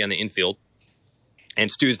posse on the infield,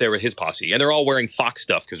 and Stu's there with his posse. And they're all wearing Fox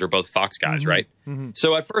stuff because they're both Fox guys, right?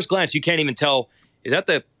 So at first glance, you can't even tell, is that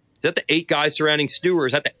the 8 guys surrounding Stu, or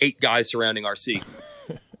is that the 8 guys surrounding RC?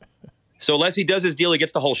 So Alessi does his deal. He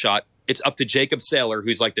gets the whole shot. It's up to Jacob Saylor,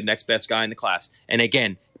 who's like the next best guy in the class. And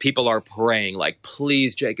again, people are praying like,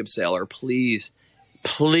 please, Jacob Saylor, please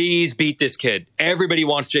beat this kid. Everybody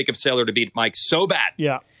wants Jacob Saylor to beat Mike so bad.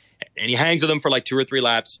 Yeah. And he hangs with him for like 2 or 3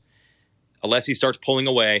 laps. Alessi starts pulling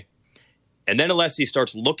away. And then Alessi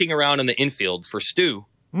starts looking around in the infield for Stu.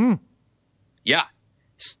 Yeah.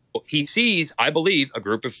 So he sees, I believe, a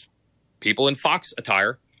group of people in Fox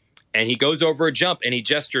attire. And he goes over a jump and he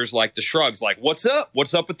gestures like the shrugs, like, what's up?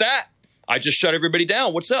 What's up with that? I just shut everybody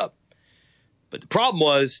down. What's up? But the problem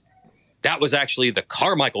was that was actually the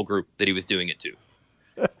Carmichael group that he was doing it to.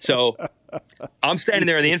 So I'm standing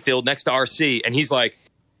there in the infield next to RC, and he's like,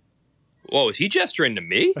 whoa, is he gesturing to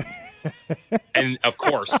me? And of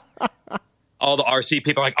course, all the RC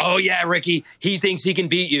people are like, oh yeah, Ricky, he thinks he can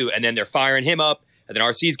beat you. And then they're firing him up, and then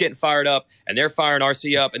RC's getting fired up, and they're firing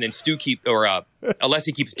RC up, and then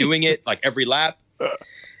Alessi keeps doing it like every lap.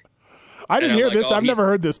 I didn't hear this. I've never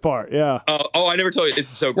heard this part. Yeah. Oh, I never told you. This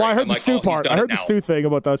is so great. Well, I heard the Stu part. I heard the Stu thing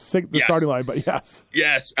about the starting line, but yes.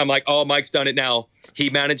 Yes. I'm like, oh, Mike's done it now. He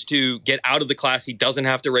managed to get out of the class. He doesn't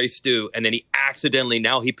have to race Stu. And then he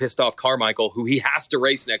pissed off Carmichael, who he has to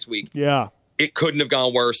race next week. Yeah. It couldn't have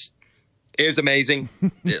gone worse. It was amazing.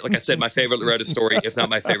 Like I said, my favorite Loretta story, if not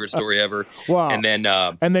my favorite story ever. Wow. And then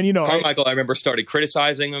Carmichael, I remember, started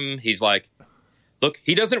criticizing him. He's like, look,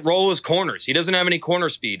 he doesn't roll his corners. He doesn't have any corner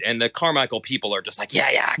speed. And the Carmichael people are just like,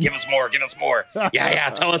 yeah, give us more. Yeah,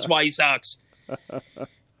 tell us why he sucks.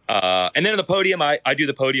 And then on the podium, I do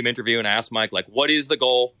the podium interview, and I ask Mike, like, what is the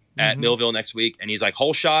goal at Millville next week? And he's like,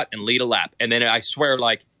 whole shot and lead a lap. And then I swear,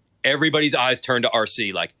 like, everybody's eyes turn to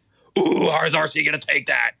RC, like, ooh, how's RC going to take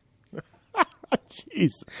that?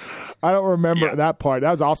 Jeez. I don't remember that part.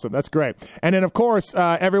 That was awesome. That's great. And then, of course,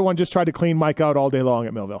 everyone just tried to clean Mike out all day long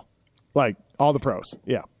at Millville. Like, all the pros.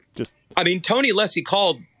 Yeah. I mean, Tony Alessi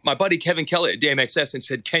called my buddy Kevin Kelly at DMXS and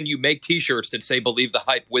said, can you make T-shirts that say believe the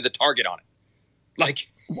hype with a target on it? Like,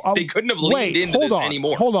 they couldn't have leaned into this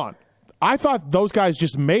anymore. Hold on. I thought those guys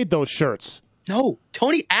just made those shirts. No.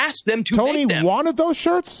 Tony asked them to make them. Tony wanted those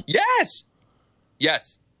shirts? Yes.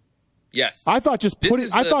 I thought just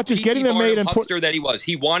getting them made and that he was.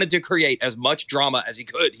 He wanted to create as much drama as he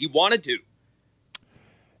could. He wanted to.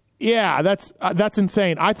 Yeah, that's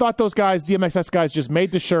insane. I thought those guys, DMXS guys, just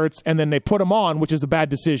made the shirts and then they put them on, which is a bad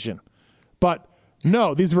decision. But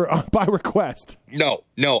no, these were by request. No.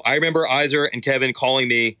 I remember Iser and Kevin calling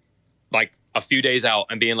me like a few days out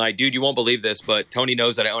and being like, dude, you won't believe this, but Tony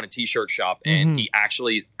knows that I own a t-shirt shop, and he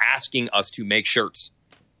actually is asking us to make shirts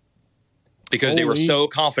because they were so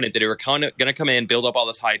confident that they were going to come in, build up all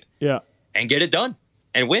this hype, and get it done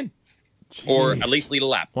and win. Jeez. Or at least lead a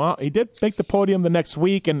lap. Well, he did make the podium the next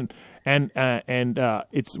week, and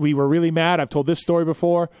we were really mad. I've told this story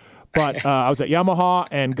before, but I was at Yamaha,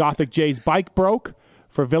 and Gothic J's bike broke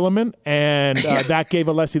for Villeman, and that gave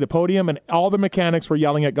Alessi the podium, and all the mechanics were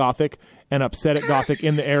yelling at Gothic and upset at Gothic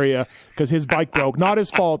in the area because his bike broke. Not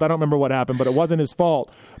his fault. I don't remember what happened, but it wasn't his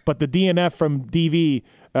fault. But the DNF from DV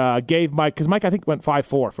gave Mike, because Mike, I think, went 5-4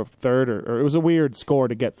 for third, or it was a weird score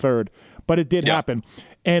to get third, but it did happen.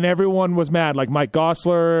 And everyone was mad, like Mike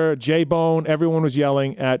Gossler, J-Bone, everyone was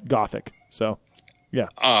yelling at Gothic. So, yeah.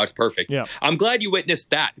 Oh, it's perfect. Yeah. I'm glad you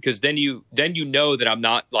witnessed that, because then you know that I'm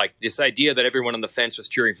not like this idea that everyone on the fence was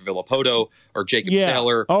cheering for Villopoto or Jacob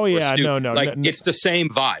Saylor. Oh, yeah. No. No. It's the same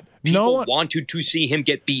vibe. People wanted to see him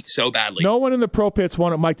get beat so badly. No one in the pro pits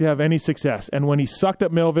wanted Mike to have any success. And when he sucked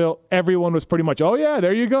at Millville, everyone was pretty much, oh, yeah,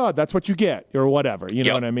 there you go. That's what you get, or whatever. You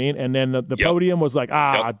know what I mean? And then the podium was like,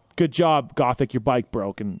 good job, Gothic, your bike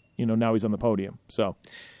broke. And, now he's on the podium. So,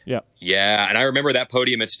 yeah. Yeah, and I remember that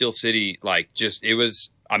podium at Steel City,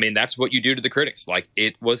 that's what you do to the critics. Like,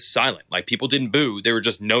 it was silent. Like, people didn't boo. There was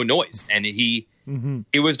just no noise. And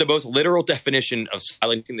it was the most literal definition of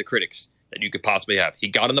silencing the critics that you could possibly have. He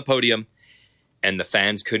got on the podium, and the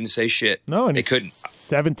fans couldn't say shit. No, and they couldn't.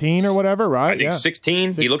 17 or whatever, right? I think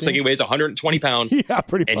 16. He looks like he weighs 120 pounds. Yeah,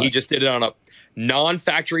 pretty much. And he just did it on a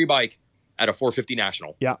non-factory bike at a 450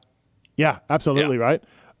 National. Yeah. Yeah, absolutely, right?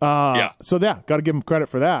 So, got to give him credit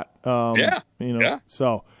for that.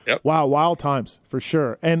 So, wow, wild times for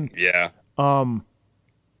sure. And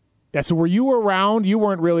so were you around? You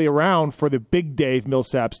weren't really around for the Big Dave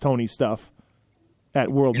Millsaps Tony stuff at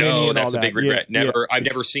World Mini and all that. No, that's a big regret. I've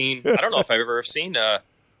never seen. I don't know if I've ever seen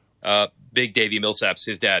Big Davey Millsaps,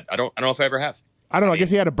 his dad. I don't know if I ever have. I don't know. I guess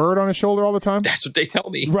he had a bird on his shoulder all the time. That's what they tell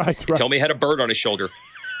me. Right. They tell me he had a bird on his shoulder.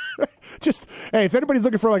 Hey, if anybody's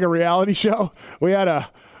looking for like a reality show, we have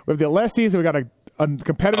the Alessis, and we got a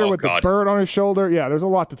competitor with the bird on his shoulder. Yeah, there's a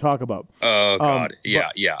lot to talk about. Oh, God.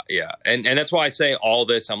 Yeah. And that's why I say all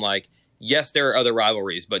this. I'm like, yes, there are other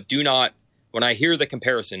rivalries, but do not, when I hear the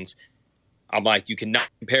comparisons, I'm like, you cannot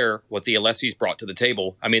compare what the Alessis brought to the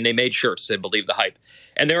table. I mean, they made shirts that believe the hype.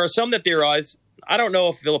 And there are some that theorize, I don't know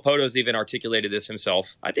if Villopoto's even articulated this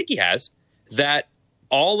himself. I think he has, that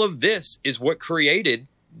all of this is what created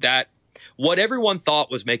that what everyone thought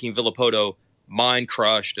was making Villopoto mind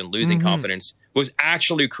crushed and losing confidence was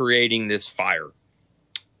actually creating this fire.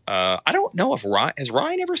 I don't know if has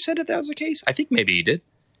Ryan ever said that was the case? I think maybe he did.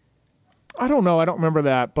 I don't know. I don't remember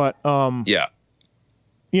that, but definitely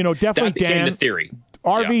that became Dan. The theory.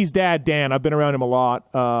 RV's dad, Dan. I've been around him a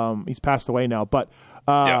lot. He's passed away now, but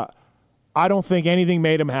I don't think anything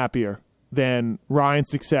made him happier than Ryan's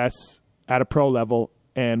success at a pro level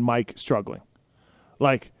and Mike struggling.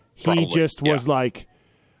 Like he just was like.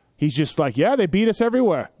 He's just like, they beat us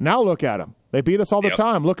everywhere. Now look at them. They beat us all the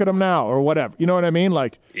time. Look at them now, or whatever. You know what I mean?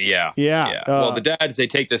 Like, yeah. Well, the dads, they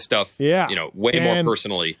take this stuff, way more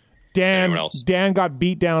personally than anyone else. Dan got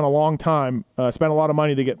beat down a long time, spent a lot of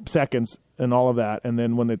money to get seconds and all of that, and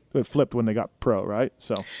then when it flipped when they got pro, right?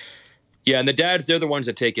 So, yeah, and the dads, they're the ones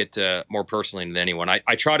that take it more personally than anyone.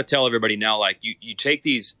 I try to tell everybody now, like, you take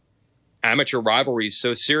these amateur rivalries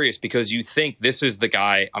so serious because you think this is the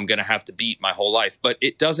guy I'm going to have to beat my whole life, but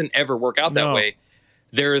it doesn't ever work out that way.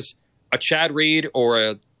 There's a Chad Reed or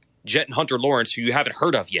a Jet and Hunter Lawrence who you haven't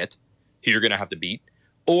heard of yet, who you're going to have to beat,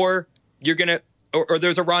 or you're going to, or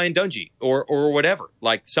there's a Ryan Dungey or whatever,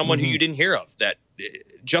 like someone who you didn't hear of, that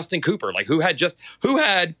Justin Cooper, like who had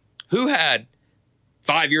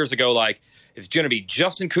 5 years ago, like, it's going to be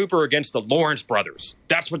Justin Cooper against the Lawrence brothers.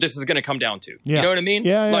 That's what this is going to come down to. Yeah. You know what I mean?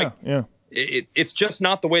 Yeah. It's just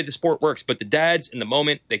not the way the sport works. But the dads, in the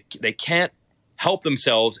moment, they can't help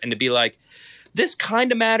themselves and to be like, this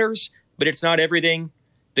kind of matters, but it's not everything.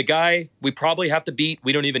 The guy we probably have to beat,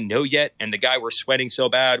 we don't even know yet. And the guy we're sweating so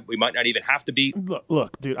bad, we might not even have to beat.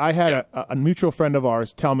 Look, dude, I had a mutual friend of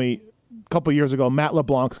ours tell me a couple of years ago, Matt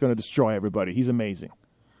LeBlanc's going to destroy everybody. He's amazing.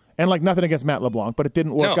 And like nothing against Matt LeBlanc, but it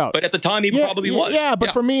didn't work out. But at the time, he probably was. Yeah,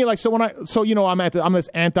 but for me, like, I'm this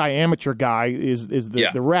anti-amateur guy. Is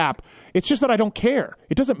the rap? It's just that I don't care.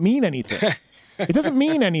 It doesn't mean anything. It doesn't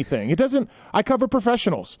mean anything. It doesn't. I cover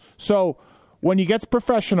professionals, so when he gets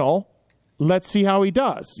professional, let's see how he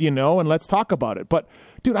does, and let's talk about it. But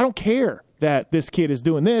dude, I don't care that this kid is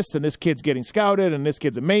doing this and this kid's getting scouted and this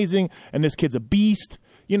kid's amazing and this kid's a beast.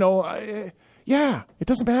 Yeah, it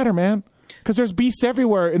doesn't matter, man, because there's beasts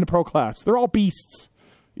everywhere in the pro class. They're all beasts,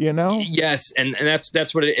 Yes, and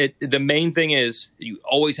that's what the main thing is. You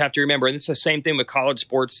always have to remember, and it's the same thing with college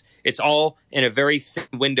sports. It's all in a very thin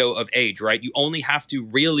window of age, right? You only have to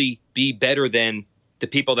really be better than the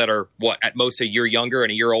people that are, at most a year younger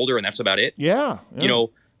and a year older, and that's about it. Yeah.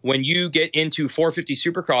 When you get into 450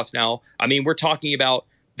 Supercross now, I mean, we're talking about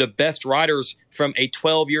the best riders from a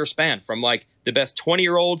 12-year span, from like the best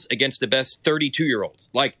 20-year-olds against the best 32-year-olds.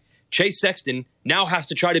 Like Chase Sexton now has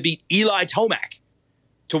to try to beat Eli Tomac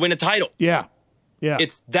to win a title. Yeah.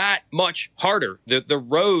 It's that much harder. The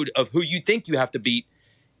road of who you think you have to beat,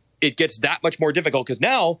 it gets that much more difficult because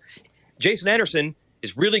now Jason Anderson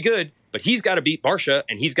is really good, but he's got to beat Barsha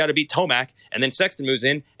and he's got to beat Tomac, and then Sexton moves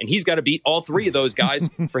in and he's got to beat all three of those guys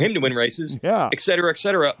for him to win races, et cetera, et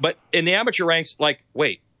cetera. But in the amateur ranks,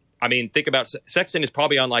 think about Sexton is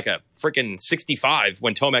probably on like a freaking 65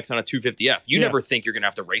 when Tomac's on a 250F. You never think you're going to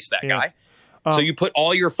have to race that guy. So you put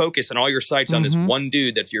all your focus and all your sights on this one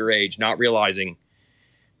dude that's your age, not realizing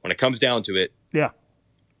when it comes down to it,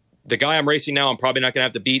 the guy I'm racing now, I'm probably not going to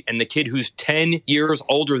have to beat, and the kid who's 10 years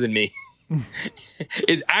older than me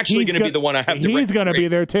is actually going to be the one I have to race. He's going to be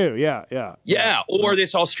there too. Yeah. Or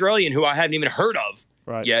this Australian who I hadn't even heard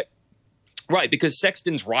of yet. Right, because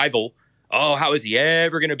Sexton's rival, how is he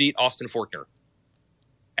ever going to beat Austin Faulkner?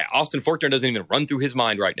 Austin Faulkner doesn't even run through his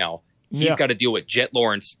mind right now. He's got to deal with Jet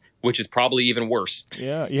Lawrence, which is probably even worse.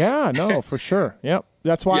 No, for sure. Yep.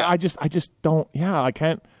 That's why I just don't, I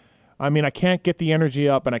can't get the energy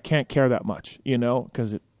up and I can't care that much,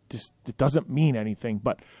 because it doesn't mean anything.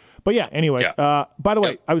 But yeah, anyways, by the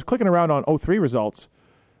way, I was clicking around on 03 results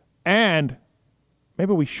and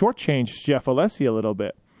maybe we shortchanged Jeff Alessi a little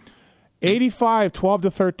bit. 85,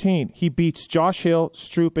 12-13. He beats Josh Hill,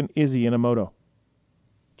 Stroop, and Izzy in a moto.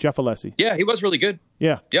 Jeff Alessi. Yeah, he was really good.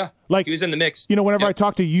 Yeah. Like, he was in the mix. Whenever I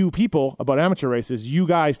talk to you people about amateur races, you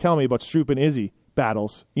guys tell me about Stroop and Izzy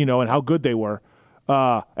battles, and how good they were.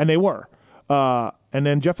 And they were. And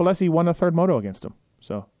then Jeff Alessi won the third moto against him.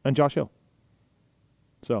 So, and Josh Hill.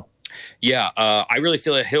 So. Yeah, I really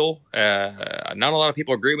feel that Hill, not a lot of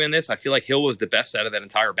people agree with me on this. I feel like Hill was the best out of that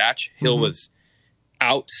entire batch. Hill was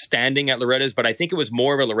outstanding at Loretta's, but I think it was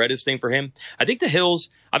more of a Loretta's thing for him. I think the Hills,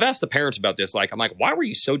 I've asked the parents about this. I'm like, why were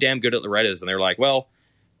you so damn good at Loretta's? And they're like, well,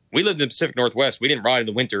 we lived in the Pacific Northwest. We didn't ride in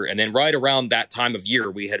the winter. And then right around that time of year,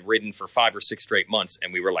 we had ridden for 5 or 6 straight months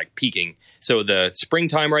and we were like peaking. So the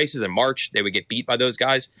springtime races in March, they would get beat by those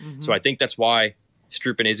guys. So I think that's why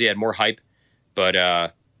Stroop and Izzy had more hype. But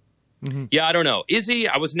I don't know. Izzy,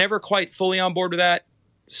 I was never quite fully on board with that.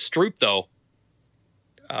 Stroop, though,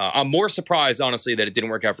 I'm more surprised, honestly, that it didn't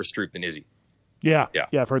work out for Stroop than Izzy. Yeah,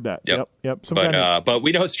 I've heard that. Yep. But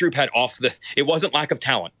we know Stroop had it wasn't lack of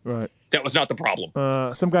talent. Right. That was not the problem.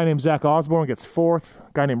 Some guy named Zach Osborne gets 4th.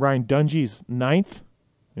 A guy named Ryan Dungy's 9th.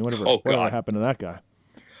 Whatever happened to that guy?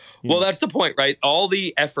 Well, that's the point, right? All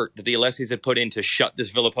the effort that the Alessis had put in to shut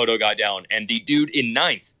this Villapoto guy down, and the dude in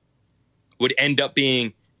 9th would end up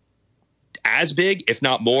being as big, if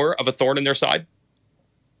not more, of a thorn in their side.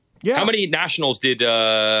 Yeah. How many nationals did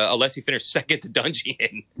Alessi finish second to Dungy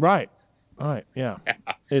in? Right. Yeah.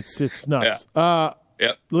 It's nuts. Liat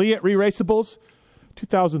Re-Raceables,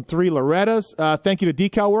 2003 Loretta's. Thank you to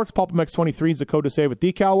Decal Works. Pulpamex 23 is the code to save with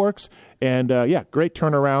Decal Works. And great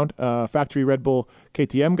turnaround. Factory Red Bull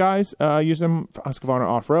KTM guys use them for Husqvarna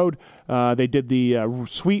Off-Road. They did the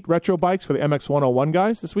sweet retro bikes for the MX101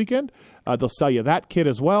 guys this weekend. They'll sell you that kit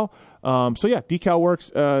as well.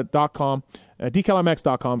 Decalworks.com.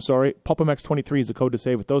 DecalMX.com, Pulpamex 23 is the code to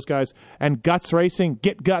save with those guys. And Guts Racing,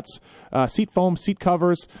 Get Guts, seat foam, seat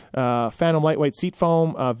covers, Phantom lightweight seat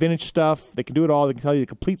foam, vintage stuff. They can do it all. They can sell you the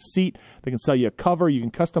complete seat. They can sell you a cover. You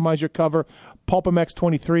can customize your cover. Pulpamex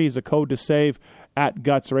 23 is the code to save at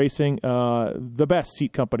Guts Racing, the best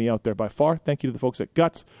seat company out there by far. Thank you to the folks at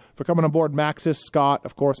Guts for coming on board. Maxis, Scott,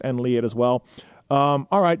 of course, and Liat as well. All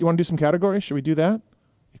right, you want to do some categories? Should we do that?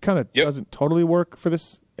 It kind of doesn't totally work for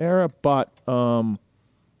this era, but kind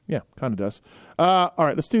of does. All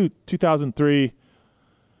right, let's do 2003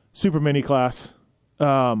 Super Mini class.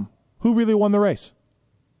 Who really won the race?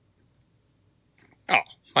 Oh,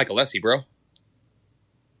 Michael Alessi, bro.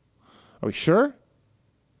 Are we sure?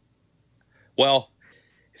 Well,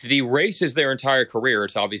 if the race is their entire career,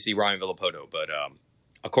 it's obviously Ryan Villapoto. But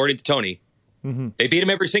according to Tony, they beat him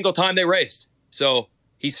every single time they raced. So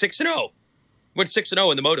he's 6-0. Went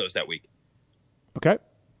 6-0 in the motos that week. Okay.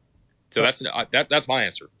 So that's my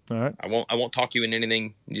answer. All right. I won't talk you in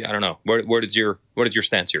anything. I don't know. What is your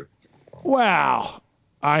stance here? Wow.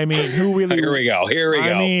 I mean, who really? Here we go.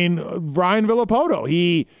 I mean, Ryan Villapoto.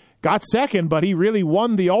 He got second, but he really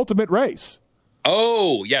won the ultimate race.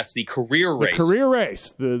 Oh, yes, the career race. The career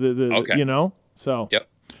race. Okay. You know? So. Yep.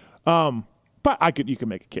 But you can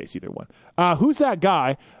make a case either one. Who's that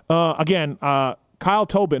guy? Again, Kyle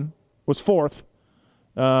Tobin was fourth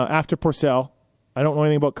after Purcell. I don't know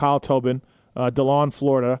anything about Kyle Tobin, DeLon,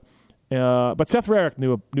 Florida. But Seth Rarick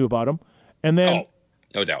knew about him. And then,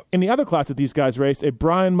 no doubt, in the other class that these guys raced, a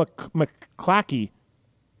Brian McClahey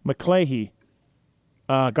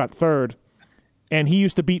got third. And he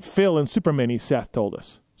used to beat Phil in Super Mini, Seth told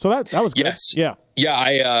us. So that was good. Yes. Yeah.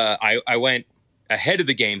 Yeah, I went ahead of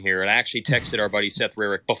the game here, and I actually texted our buddy Seth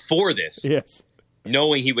Rarick before this. Yes.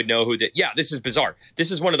 Knowing he would know who that. Yeah, this is bizarre.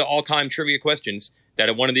 This is one of the all-time trivia questions that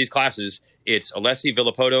in one of these classes, it's Alessi,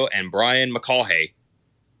 Villapoto, and Brian McClahey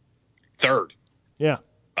third. Yeah.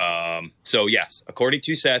 So, yes, according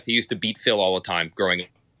to Seth, he used to beat Phil all the time growing up.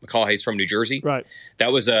 McClahey's from New Jersey. Right.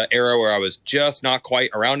 That was an era where I was just not quite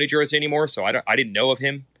around New Jersey anymore, so I didn't know of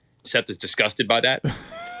him. Seth is disgusted by that.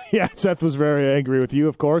 Yeah, Seth was very angry with you,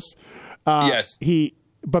 of course. Yes.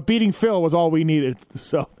 But beating Phil was all we needed,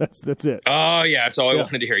 so that's it. Oh, yeah, that's all I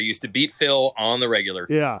wanted to hear. He used to beat Phil on the regular.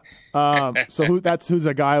 Yeah. So who's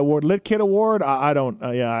that guy award? Lit Kid Award? I don't.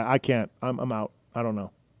 I can't. I'm out. I don't know.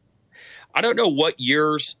 I don't know what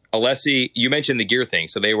years, Alessi, you mentioned the gear thing,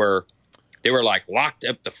 so they were like locked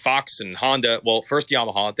up to Fox and Honda. Well, first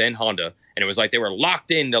Yamaha, then Honda. And it was like they were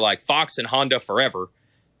locked into like Fox and Honda forever.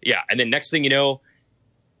 Yeah. And then next thing you know,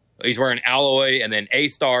 he's wearing alloy and then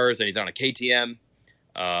A-stars and he's on a KTM.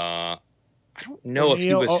 I don't know if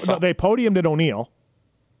he was. No, they podiumed at O'Neill.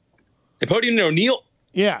 They podiumed at O'Neill?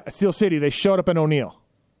 Yeah, at Steel City. They showed up in O'Neill.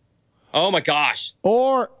 Oh, my gosh.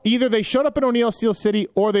 Or either they showed up in O'Neill, Steel City,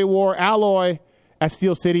 or they wore alloy at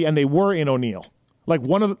Steel City and they were in O'Neill. Like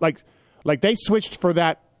one of the, like they switched for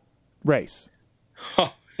that race.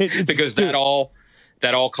 Because that all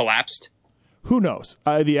collapsed. Who knows?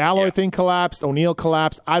 The alloy thing collapsed. O'Neill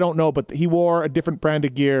collapsed. I don't know, but he wore a different brand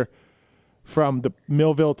of gear from the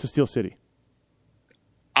Millville to Steel City.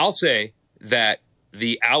 I'll say that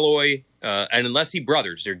the alloy and Alessi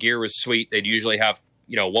brothers, their gear was sweet. They'd usually have,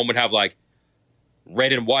 one would have like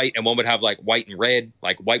red and white, and one would have like white and red,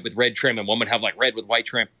 like white with red trim, and one would have like red with white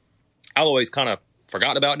trim. Alloy's kind of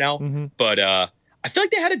forgotten about now, but I feel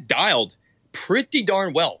like they had it dialed pretty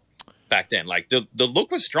darn well back then. Like the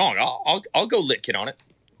look was strong. I'll go Lit Kid on it.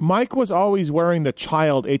 Mike was always wearing the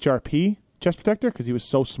child HRP chest protector because he was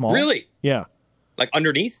so small. Really? Yeah. Like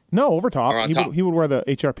underneath? No, over top. Or on top? He would wear the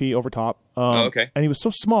HRP over top. Okay. And he was so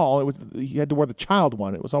small, he had to wear the child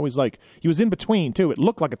one. It was always like he was in between too. It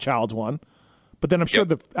looked like a child's one, but then I'm sure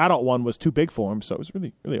the adult one was too big for him, so it was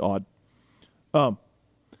really really odd.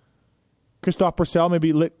 Christophe Purcell,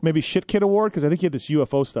 maybe Shit Kid Award, because I think he had this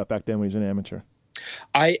UFO stuff back then when he was an amateur.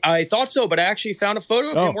 I thought so, but I actually found a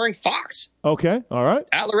photo of him wearing Fox. Okay, all right.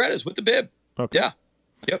 At Loretta's with the bib. Okay. Yeah.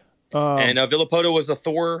 Yep. And Villapoto was a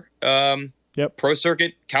Thor Pro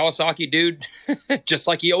Circuit Kawasaki dude, just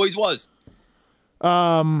like he always was.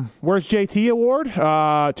 Where's JT Award?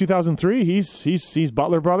 2003. He's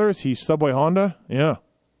Butler Brothers. He's Subway Honda. Yeah.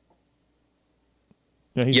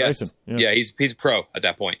 Yeah, he's racing. Yeah, he's a pro at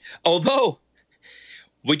that point. Although,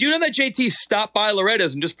 would you know that JT stopped by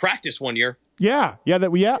Loretta's and just practiced one year? Yeah. I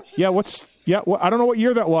don't know what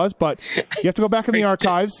year that was, but you have to go back in the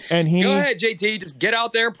archives. And go ahead, JT. Just get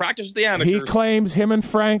out there and practice with the amateurs. He claims him and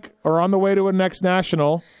Frank are on the way to a next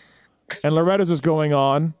national, and Loretta's was going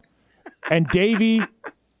on, and Davey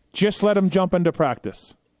just let him jump into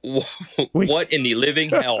practice. What in the living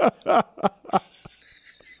hell?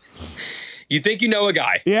 You think you know a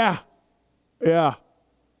guy? Yeah.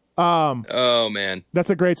 Oh man, that's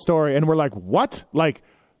a great story, and we're like, what? Like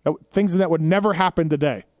things that would never happen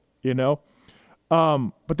today,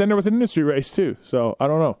 But then there was an industry race too, so I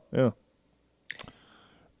don't know. Yeah.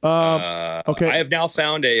 Okay. I have now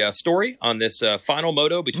found a story on this final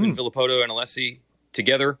moto between Villapoto and Alessi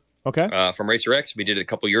together. Okay. From Racer X, we did it a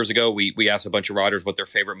couple years ago. We asked a bunch of riders what their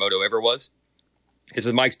favorite moto ever was. This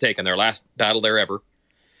is Mike's take on their last battle there ever.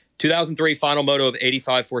 2003 final moto of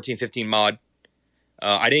 85, 14, 15 mod.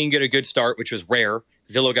 I didn't get a good start, which was rare.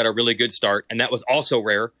 Villo got a really good start, and that was also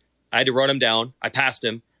rare. I had to run him down. I passed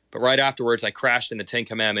him, but right afterwards, I crashed in the 10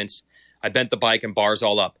 Commandments. I bent the bike and bars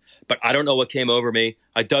all up. But I don't know what came over me.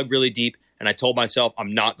 I dug really deep, and I told myself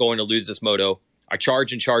I'm not going to lose this moto. I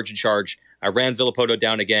charged and charged and charged. I ran Villapoto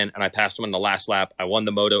down again, and I passed him on the last lap. I won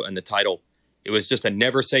the moto and the title. It was just a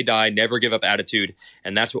never say die, never give up attitude,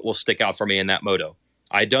 and that's what will stick out for me in that moto.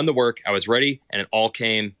 I had done the work, I was ready, and it all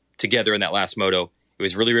came together in that last moto. It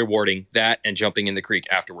was really rewarding, that and jumping in the creek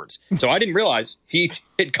afterwards. So I didn't realize he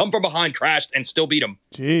had come from behind, crashed, and still beat him.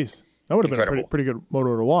 Jeez. That would have been a pretty good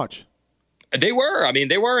moto to watch. They were. I mean,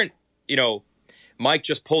 they weren't, Mike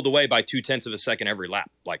just pulled away by 0.2 of a second every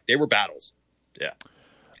lap. Like, they were battles. Yeah.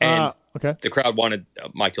 And the crowd wanted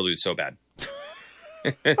Mike to lose so bad.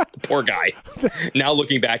 Poor guy. Now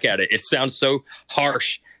looking back at it, it sounds so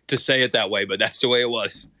harsh to say it that way, but that's the way it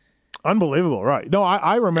was. Unbelievable, right? No,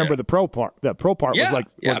 I remember the pro part. That pro part was like,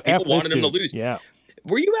 people wanted him to lose. Yeah.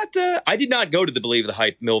 Were you at I did not go to the Believe the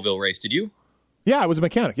Hype Millville race. Did you? Yeah, I was a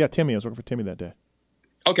mechanic. Yeah, Timmy. I was working for Timmy that day.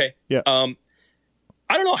 Okay. Yeah. I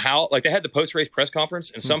don't know how. Like, they had the post-race press conference,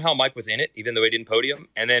 and somehow Mike was in it, even though he didn't podium.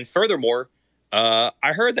 And then, furthermore,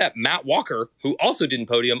 I heard that Matt Walker, who also didn't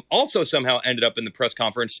podium, also somehow ended up in the press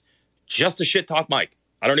conference just to shit talk Mike.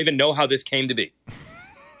 I don't even know how this came to be.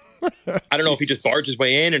 I don't know if he just barged his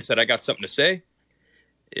way in and said, "I got something to say."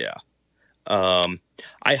 Yeah.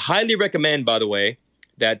 I highly recommend, by the way,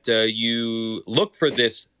 that you look for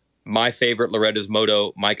this My Favorite Loretta's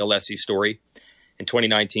Moto Mike Alessi story in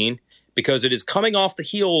 2019, because it is coming off the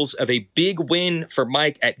heels of a big win for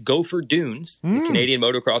Mike at Gopher Dunes, the Canadian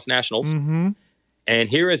Motocross Nationals. Mm-hmm. And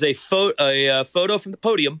here is a photo from the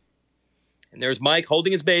podium. And there's Mike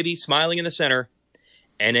holding his baby, smiling in the center,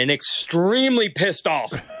 and an extremely pissed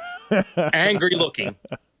off, angry looking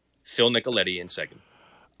Phil Nicoletti in second.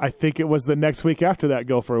 I think it was the next week after that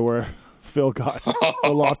Gopher where Phil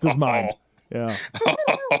lost his mind. Yeah.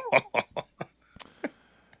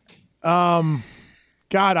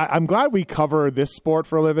 God, I'm glad we cover this sport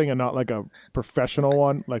for a living and not like a professional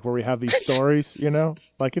one, like where we have these stories,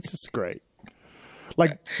 like it's just great.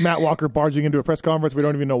 Like Matt Walker barging into a press conference. We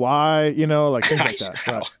don't even know why, like things like that.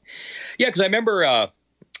 Right. Yeah. Cause I remember,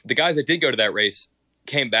 the guys that did go to that race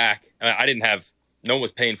came back. No one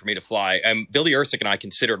was paying for me to fly. Billy Ersick and I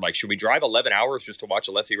considered, like, should we drive 11 hours just to watch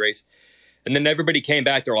a Alessi race? And then everybody came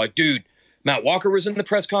back. They're like, dude, Matt Walker was in the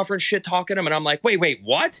press conference shit talking him. And I'm like, wait,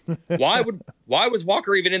 what? Why was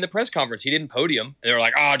Walker even in the press conference? He didn't podium. And they were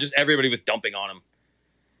like, just everybody was dumping on him.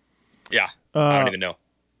 Yeah. I don't even know.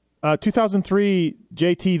 2003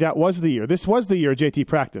 JT, that was the year. This was the year JT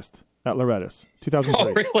practiced at Loretta's. 2003.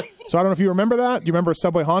 Oh, really? So I don't know if you remember that. Do you remember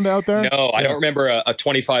Subway Honda out there? No, I don't remember a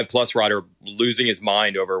 25 plus rider losing his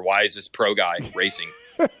mind over why is this pro guy racing.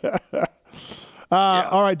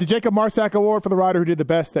 All right, the Jacob Marsack Award for the rider who did the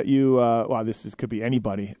best that you, could be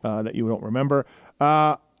anybody that you don't remember.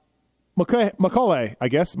 McCauley, I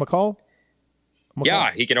guess. McCall?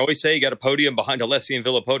 Yeah, he can always say he got a podium behind Alessi and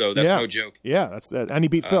Villapoto. That's no joke. Yeah, that's that. And he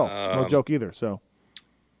beat Phil. No joke either. So,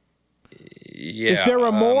 yeah.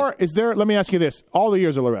 Is there let me ask you this. All the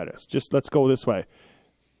years of Loretta's, just let's go this way.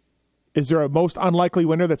 Is there a most unlikely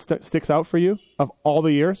winner that sticks out for you of all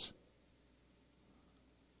the years?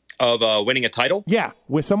 Of winning a title? Yeah,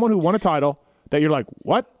 with someone who won a title that you're like,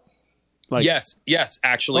 what? Like, yes,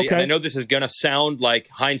 actually. Okay. And I know this is going to sound like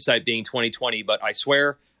hindsight being 2020, but I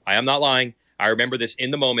swear I am not lying. I remember this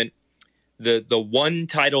in the moment. The one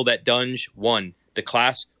title that Dunge won, the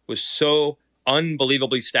class was so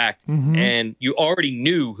unbelievably stacked, and you already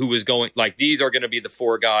knew who was going. Like, these are going to be the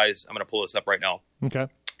four guys. I'm going to pull this up right now. Okay.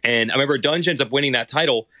 And I remember Dunge ends up winning that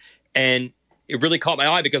title, and it really caught my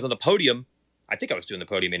eye because on the podium, I think I was doing the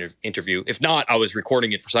podium interview. If not, I was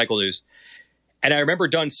recording it for Cycle News. And I remember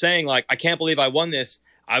Dunge saying, like, I can't believe I won this.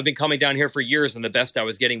 I've been coming down here for years, and the best I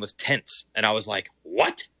was getting was tenths. And I was like,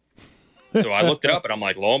 what? So I looked it up, and I'm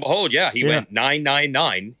like, lo and behold, he went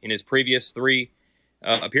 999 in his previous three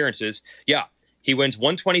appearances. Yeah, he wins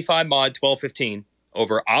 125 mod 12:15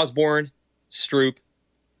 over Osborne, Stroop,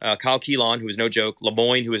 Kyle Keelan, who was no joke,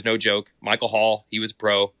 Lemoyne, who was no joke, Michael Hall, he was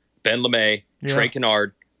pro, Ben LeMay, Trey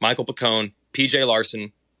Kennard, Michael Picone, PJ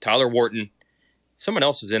Larson, Tyler Wharton. Someone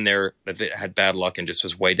else is in there that had bad luck and just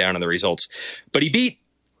was way down in the results. But he beat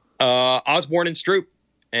Osborne and Stroop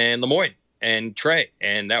and Lemoyne and Trey,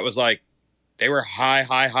 and that was like, they were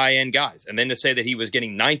high end guys. And then to say that he was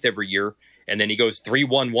getting ninth every year, and then he goes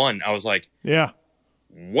 3-1-1, I was like,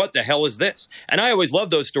 what the hell is this? And I always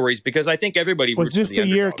love those stories because I think everybody was this the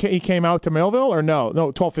year he came out to Millville, or no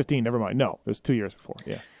 12-15, never mind. No, it was 2 years before.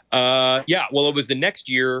 Well, it was the next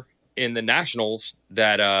year in the Nationals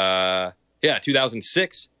that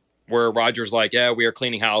 2006, where Roger's like, we are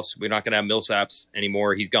cleaning house, we're not going to have Millsaps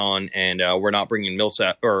anymore, he's gone, and we're not bringing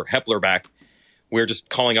Millsap or Hepler back. We're just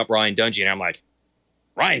calling up Ryan Dungey, and I'm like,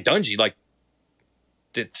 Ryan Dungey, like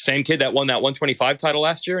the same kid that won that 125 title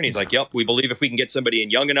last year? And he's like, yep, we believe if we can get somebody in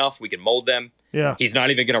young enough, we can mold them. Yeah. He's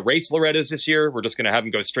not even going to race Loretta's this year. We're just going to have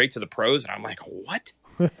him go straight to the pros. And I'm like, what?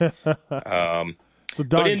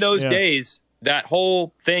 But in those days, that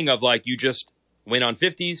whole thing of like, you just win on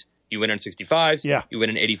 50s, you win on 65s, you win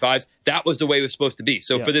on 85s. That was the way it was supposed to be.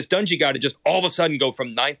 So for this Dungey guy to just all of a sudden go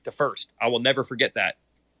from ninth to first, I will never forget that.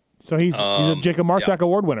 So he's a Jacob Marsack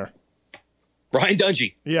Award winner. Ryan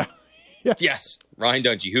Dungey. Yeah. Yes, Ryan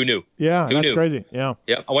Dungey. Who knew? Yeah, Who that's knew? crazy. Yeah.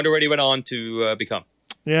 Yep. I wonder what he went on to become.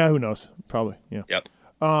 Yeah, who knows? Probably. Yeah. Yep.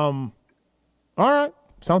 All right.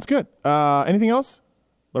 Sounds good. Anything else?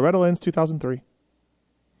 Loretta Lynn's 2003.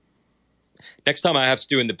 Next time I have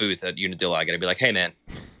Stu in the booth at Unadilla, I got to be like, hey, man,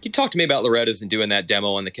 can you talk to me about Loretta's and doing that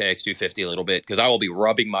demo on the KX250 a little bit? Because I will be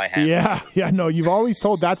rubbing my hands. Yeah. No, you've always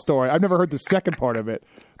told that story. I've never heard the second part of it.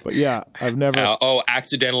 But yeah, I've never.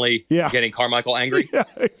 Accidentally getting Carmichael angry? Yeah,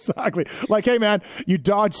 exactly. Like, hey, man, you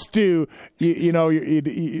dodged Stu.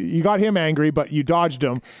 You got him angry, but you dodged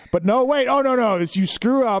him. But no, wait. Oh, no. It's you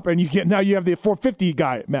screw up and now you have the 450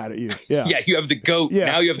 guy mad at you. Yeah. Yeah, you have the goat. Yeah.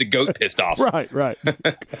 Now you have the goat pissed off. Right.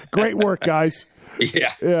 Great work, guys.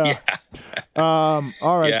 Yeah. All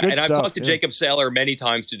right. Yeah, good and stuff. I've talked to Jacob Saylor many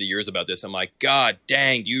times through the years about this. I'm like, God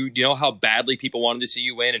dang, do you know how badly people wanted to see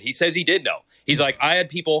you win? And he says he did know. He's like, I had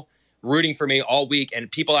people rooting for me all week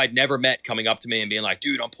and people I'd never met coming up to me and being like,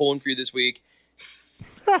 dude, I'm pulling for you this week.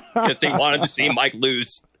 Because they wanted to see Mike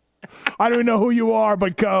lose. I don't even know who you are,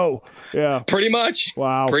 but go. Yeah. Pretty much.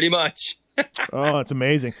 Wow. Pretty much. Oh, it's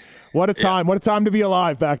amazing. What a time. What a time to be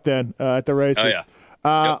alive back then at the races. Oh,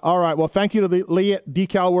 yeah. All right. Well, thank you to the Liat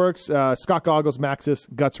Decal Works, Scott Goggles, Maxis,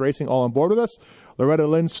 Guts Racing, all on board with us. Loretta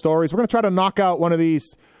Lynn's stories. We're going to try to knock out one of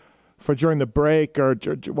these for during the break or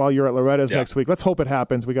while you're at Loretta's next week. Let's hope it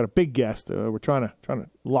happens. We got a big guest. We're trying to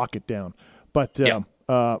lock it down. But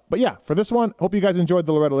yeah, for this one, hope you guys enjoyed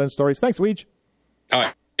the Loretta Lynn stories. Thanks, Weege. All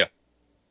right.